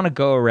 I want to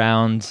go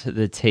around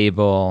the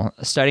table,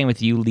 starting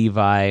with you,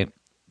 Levi.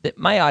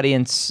 My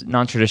audience,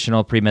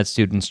 non-traditional pre-med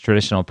students,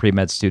 traditional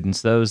pre-med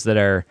students, those that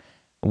are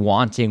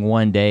wanting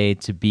one day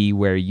to be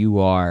where you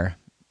are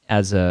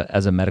as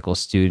a medical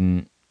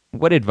student,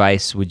 what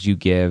advice would you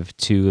give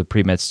to a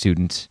pre-med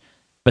student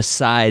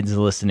besides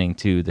listening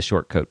to the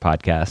Short Coat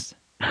podcast?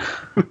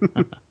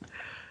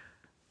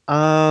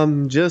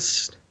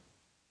 Just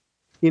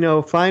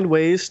find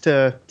ways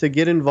to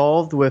get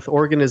involved with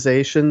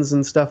organizations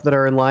and stuff that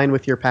are in line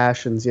with your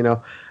passions.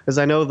 As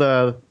I know,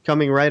 the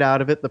coming right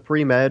out of it, the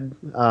pre-med,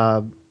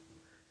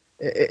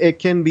 it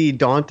can be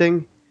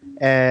daunting,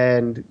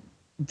 and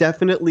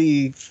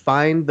definitely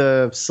find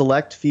the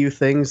select few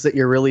things that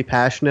you're really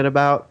passionate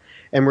about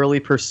and really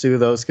pursue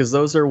those, because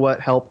those are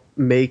what help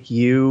make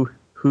you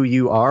who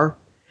you are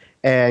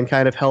and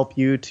kind of help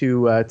you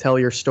to tell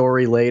your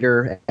story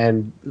later.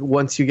 And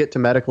once you get to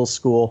medical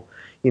school,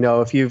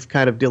 if you've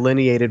kind of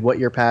delineated what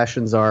your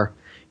passions are,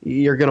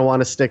 you're going to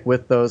want to stick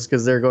with those,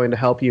 because they're going to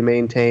help you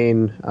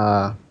maintain,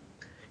 a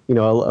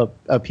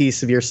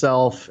piece of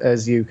yourself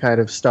as you kind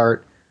of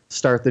start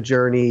the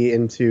journey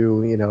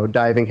into,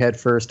 diving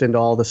headfirst into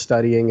all the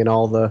studying and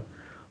all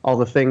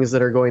the things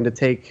that are going to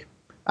take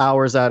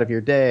hours out of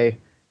your day.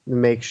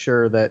 Make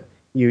sure that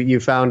you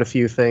found a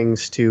few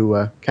things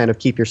to kind of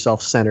keep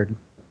yourself centered.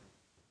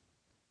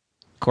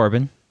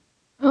 Corbin?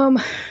 I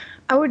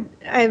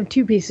have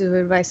two pieces of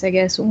advice, I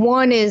guess.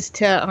 One is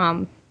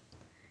to,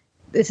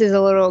 this is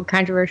a little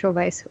controversial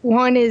advice.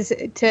 One is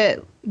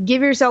to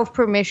give yourself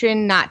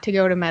permission not to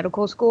go to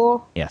medical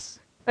school. Yes.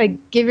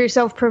 Like, give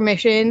yourself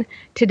permission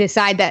to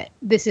decide that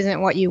this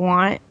isn't what you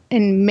want,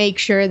 and make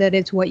sure that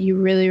it's what you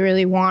really,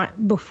 really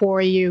want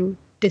before you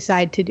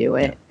decide to do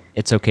it. Yeah.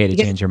 It's okay to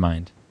change your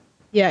mind.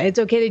 Yeah, it's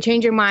okay to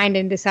change your mind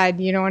and decide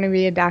you don't want to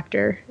be a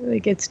doctor.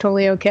 Like, it's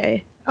totally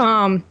okay.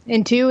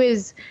 And two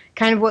is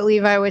kind of what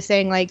Levi was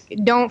saying, like,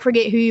 don't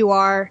forget who you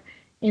are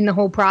in the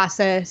whole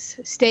process.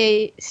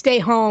 Stay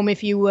home,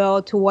 if you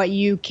will, to what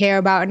you care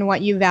about and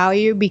what you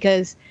value,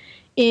 because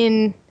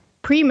in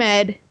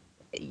pre-med,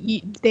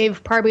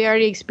 they've probably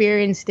already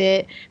experienced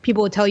it.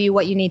 People will tell you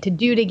what you need to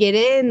do to get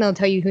in. They'll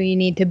tell you who you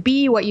need to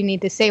be, what you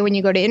need to say when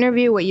you go to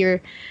interview,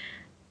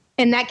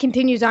 and that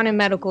continues on in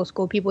medical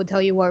school. People will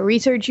tell you what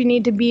research you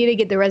need to be to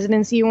get the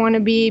residency you want to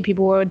be.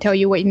 People will tell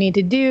you what you need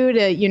to do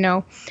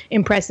to,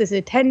 impress this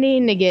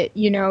attending, to get,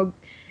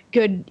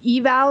 good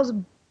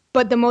evals.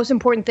 But the most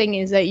important thing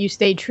is that you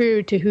stay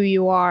true to who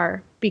you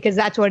are, because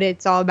that's what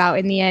it's all about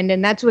in the end.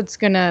 And that's what's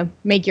going to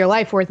make your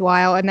life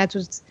worthwhile. And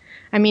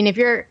if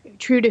you're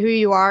true to who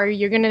you are,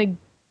 you're going to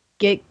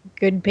get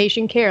good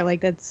patient care.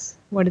 Like, that's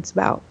what it's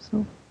about.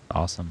 So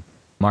awesome.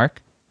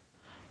 Mark?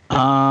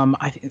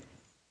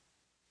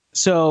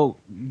 So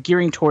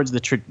gearing towards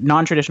the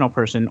non-traditional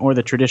person or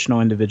the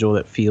traditional individual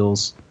that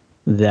feels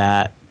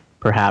that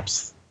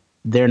perhaps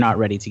they're not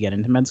ready to get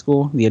into med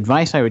school, the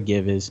advice I would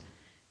give is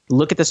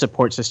look at the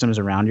support systems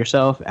around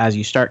yourself as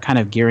you start kind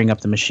of gearing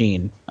up the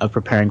machine of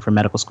preparing for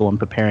medical school and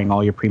preparing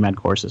all your pre-med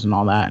courses and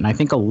all that. And I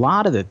think a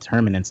lot of the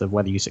determinants of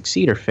whether you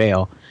succeed or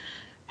fail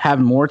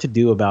have more to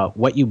do about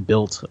what you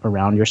built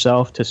around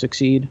yourself to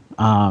succeed.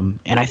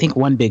 And I think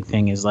one big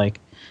thing is, like,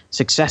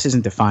 success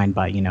isn't defined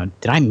by,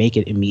 did I make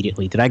it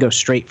immediately? Did I go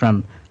straight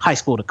from high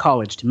school to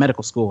college to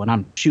medical school and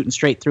I'm shooting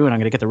straight through and I'm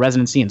going to get the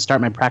residency and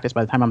start my practice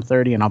by the time I'm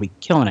 30 and I'll be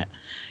killing it?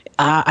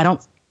 I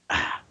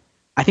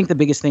think the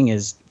biggest thing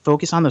is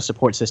focus on those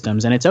support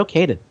systems, and it's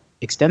okay to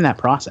extend that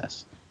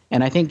process.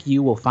 And I think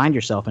you will find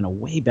yourself in a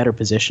way better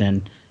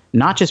position,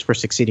 not just for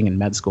succeeding in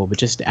med school, but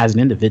just as an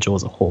individual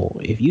as a whole.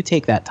 If you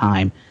take that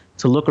time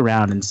to look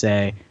around and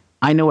say,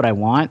 I know what I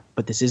want,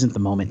 but this isn't the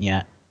moment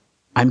yet.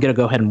 I'm going to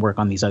go ahead and work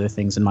on these other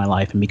things in my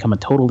life and become a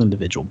total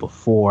individual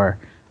before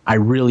I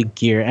really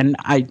gear. And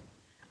I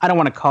don't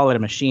want to call it a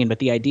machine, but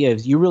the idea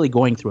is you're really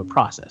going through a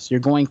process. You're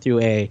going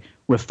through a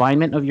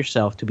refinement of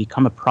yourself to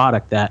become a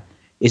product that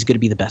is going to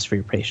be the best for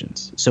your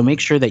patients. So make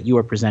sure that you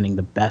are presenting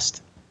the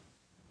best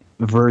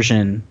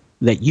version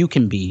that you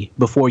can be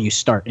before you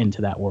start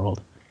into that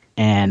world.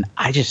 And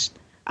I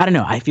don't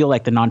know. I feel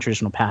like the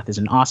non-traditional path is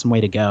an awesome way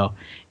to go.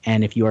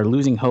 And if you are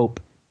losing hope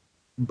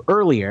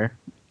earlier,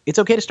 it's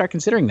okay to start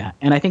considering that.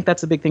 And I think that's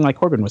the big thing, like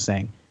Corbin was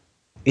saying.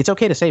 It's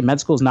okay to say med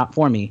school is not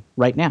for me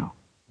right now.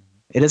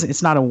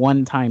 It's not a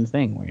one-time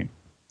thing where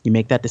you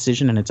make that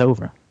decision and it's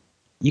over.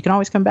 You can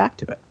always come back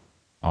to it.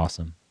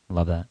 Awesome.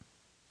 Love that.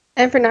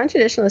 And for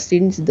non-traditional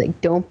students,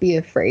 like, don't be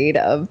afraid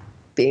of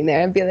being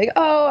there and be like,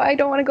 oh, I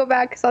don't want to go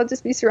back because I'll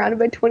just be surrounded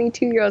by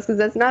 22-year-olds, because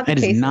that's not the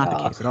case. That is not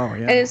the case at all.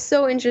 Yeah. And it's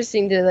so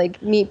interesting to,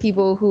 like, meet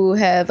people who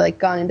have, like,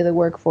 gone into the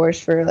workforce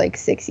for, like,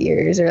 6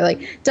 years or,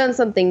 like, done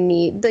something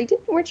neat. Like,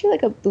 weren't you,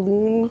 like, a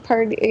balloon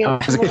party?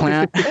 I was a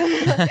plant.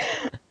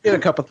 Did a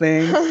couple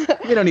things.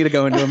 We don't need to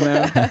go into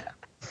them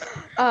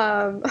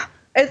now.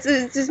 It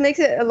just makes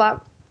it a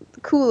lot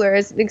cooler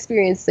as an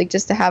experience, like,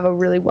 just to have a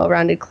really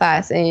well-rounded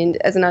class. And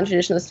as a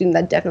non-traditional student,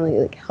 that definitely,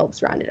 like,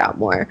 helps round it out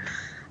more.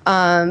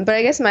 But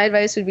I guess my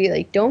advice would be,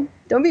 like, don't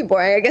be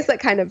boring. I guess that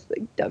kind of,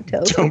 like,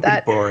 dovetails with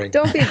that.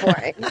 Don't be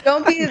boring.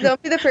 Don't be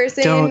the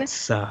person don't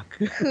suck.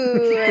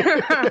 Who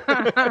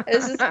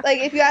is just like,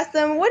 if you ask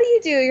them, what do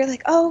you do? You're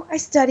like, oh, I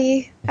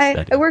study.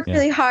 I work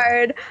really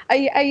hard.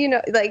 I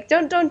like,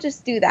 don't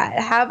just do that.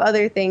 Have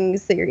other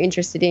things that you're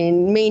interested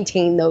in.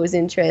 Maintain those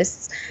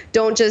interests.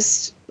 Don't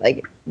just,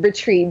 like,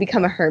 retreat,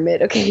 become a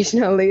hermit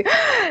occasionally.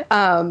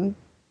 Yeah.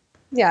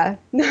 Don't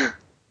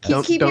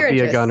your be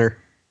interests. a gunner.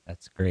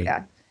 That's great.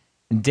 Yeah.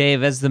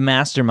 Dave, as the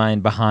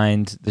mastermind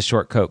behind the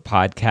Shortcoat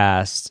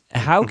podcast,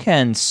 how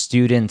can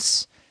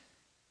students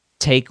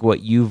take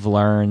what you've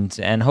learned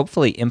and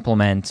hopefully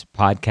implement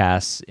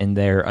podcasts in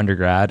their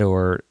undergrad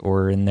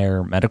or in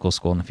their medical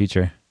school in the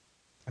future?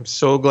 I'm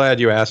so glad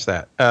you asked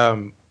that.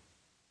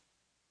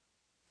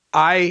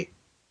 I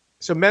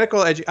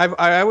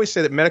always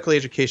say that medical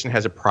education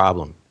has a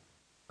problem,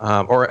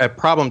 or a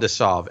problem to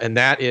solve, and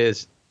that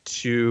is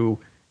to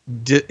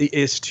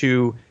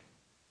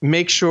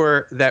make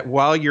sure that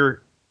while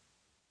you're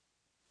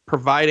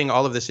providing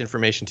all of this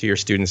information to your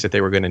students that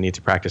they were going to need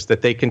to practice,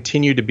 that they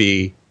continue to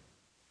be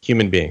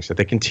human beings, that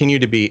they continue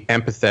to be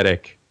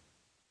empathetic,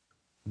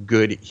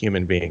 good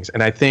human beings.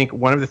 And I think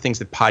one of the things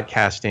that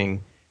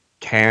podcasting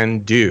can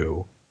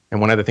do,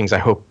 and one of the things I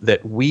hope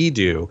that we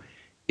do,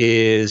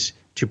 is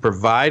to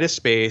provide a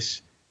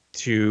space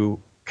to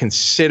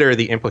consider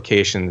the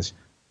implications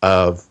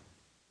of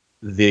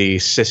the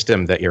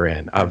system that you're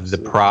in, of the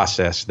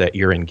process that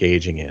you're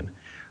engaging in.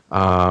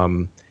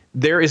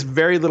 There is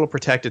very little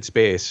protected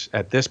space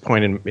at this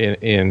point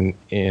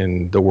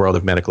in the world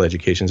of medical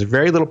education. There's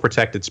very little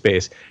protected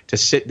space to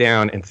sit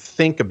down and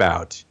think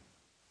about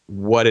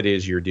what it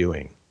is you're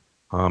doing,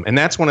 and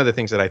that's one of the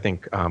things that I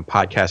think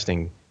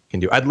podcasting can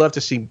do. I'd love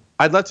to see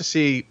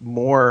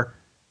more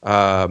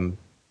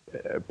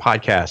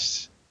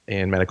podcasts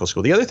in medical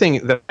school. The other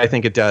thing that I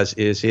think it does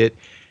is it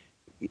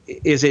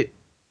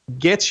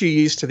gets you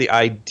used to the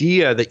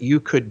idea that you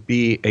could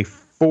be a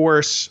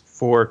force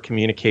for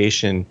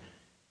communication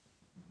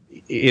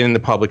in the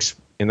public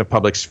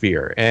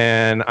sphere.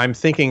 And I'm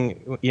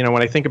thinking,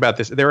 when I think about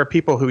this, there are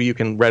people who you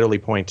can readily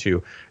point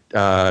to,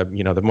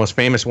 the most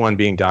famous one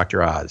being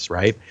Dr. Oz,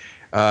 right?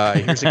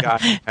 Here's a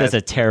guy. That's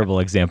a terrible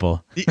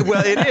example.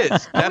 Well, it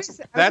is. That's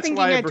thinking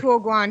why.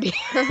 Atul Gawande.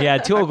 Yeah,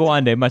 Atul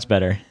Gawande, much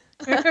better.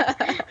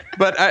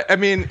 But I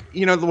mean,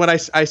 what I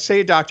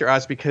say Dr.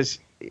 Oz because,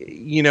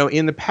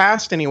 in the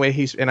past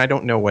anyway, and I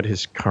don't know what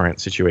his current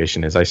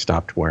situation is. I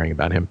stopped worrying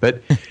about him.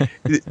 But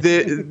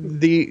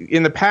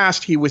in the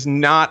past, he was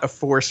not a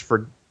force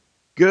for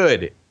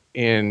good,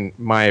 in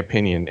my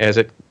opinion, as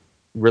it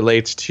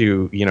relates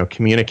to,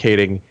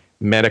 communicating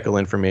medical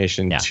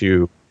information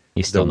to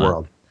the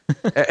world.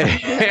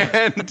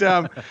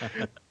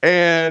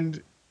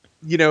 And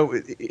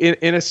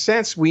in a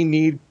sense, we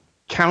need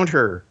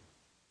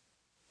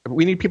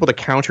people to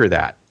counter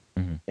that.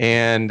 Mm-hmm.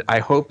 And I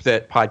hope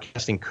that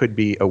podcasting could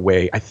be a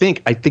way. I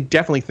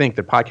definitely think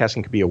that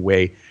podcasting could be a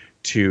way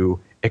to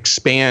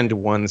expand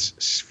one's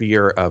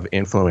sphere of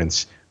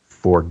influence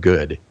for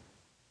good.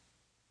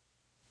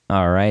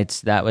 All right.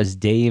 That was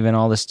Dave and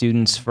all the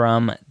students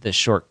from the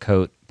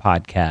Shortcoat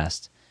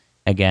podcast.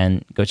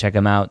 Again, go check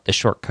them out,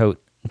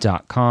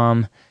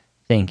 theshortcoat.com.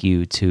 Thank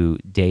you to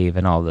Dave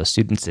and all the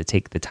students that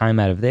take the time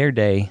out of their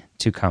day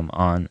to come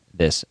on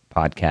this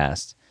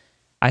podcast.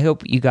 I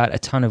hope you got a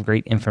ton of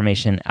great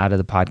information out of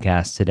the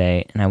podcast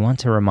today, and I want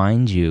to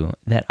remind you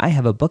that I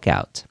have a book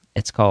out.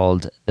 It's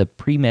called The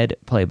Premed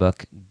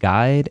Playbook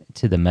Guide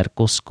to the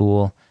Medical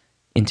School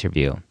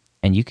Interview,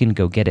 and you can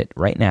go get it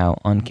right now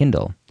on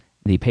Kindle.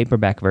 The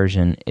paperback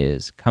version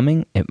is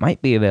coming. It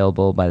might be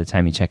available by the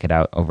time you check it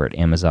out over at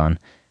Amazon,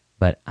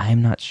 but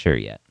I'm not sure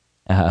yet.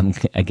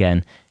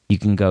 Again, you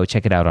can go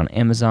check it out on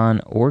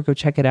Amazon or go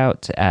check it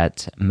out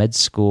at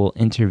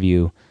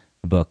medschoolinterviewbook.com.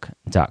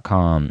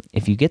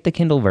 If you get the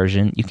Kindle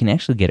version, you can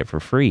actually get it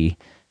for free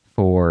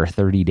for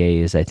 30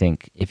 days, I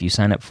think, if you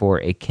sign up for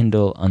a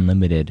Kindle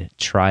Unlimited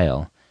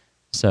trial.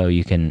 So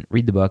you can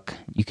read the book.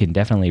 You can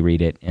definitely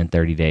read it in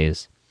 30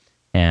 days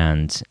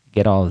and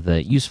get all of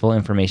the useful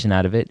information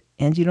out of it,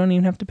 and you don't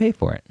even have to pay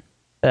for it.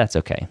 That's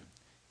okay.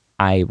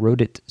 I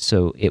wrote it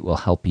so it will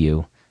help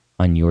you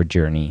on your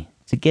journey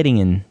to getting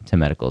into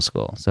medical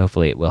school. So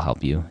hopefully it will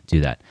help you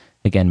do that.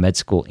 Again,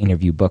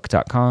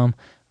 medschoolinterviewbook.com,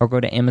 or go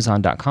to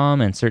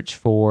amazon.com and search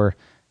for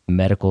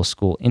medical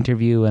school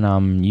interview, and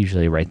I'm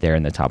usually right there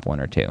in the top one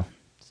or two.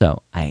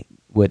 So I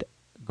would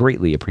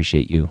greatly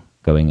appreciate you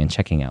going and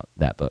checking out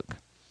that book.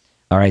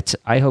 All right,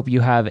 I hope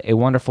you have a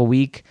wonderful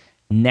week.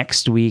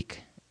 Next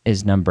week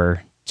is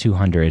number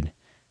 200.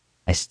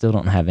 I still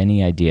don't have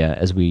any idea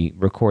as we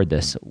record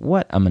this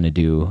what I'm going to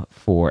do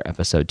for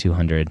episode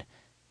 200,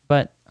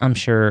 but I'm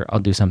sure I'll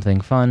do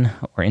something fun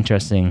or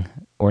interesting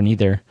or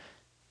neither,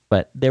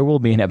 but there will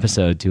be an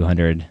episode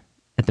 200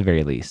 at the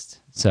very least.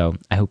 So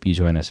I hope you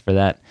join us for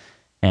that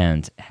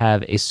and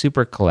have a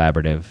super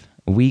collaborative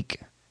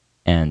week,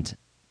 and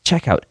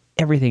check out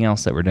everything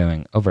else that we're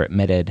doing over at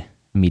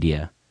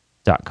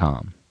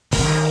mededmedia.com.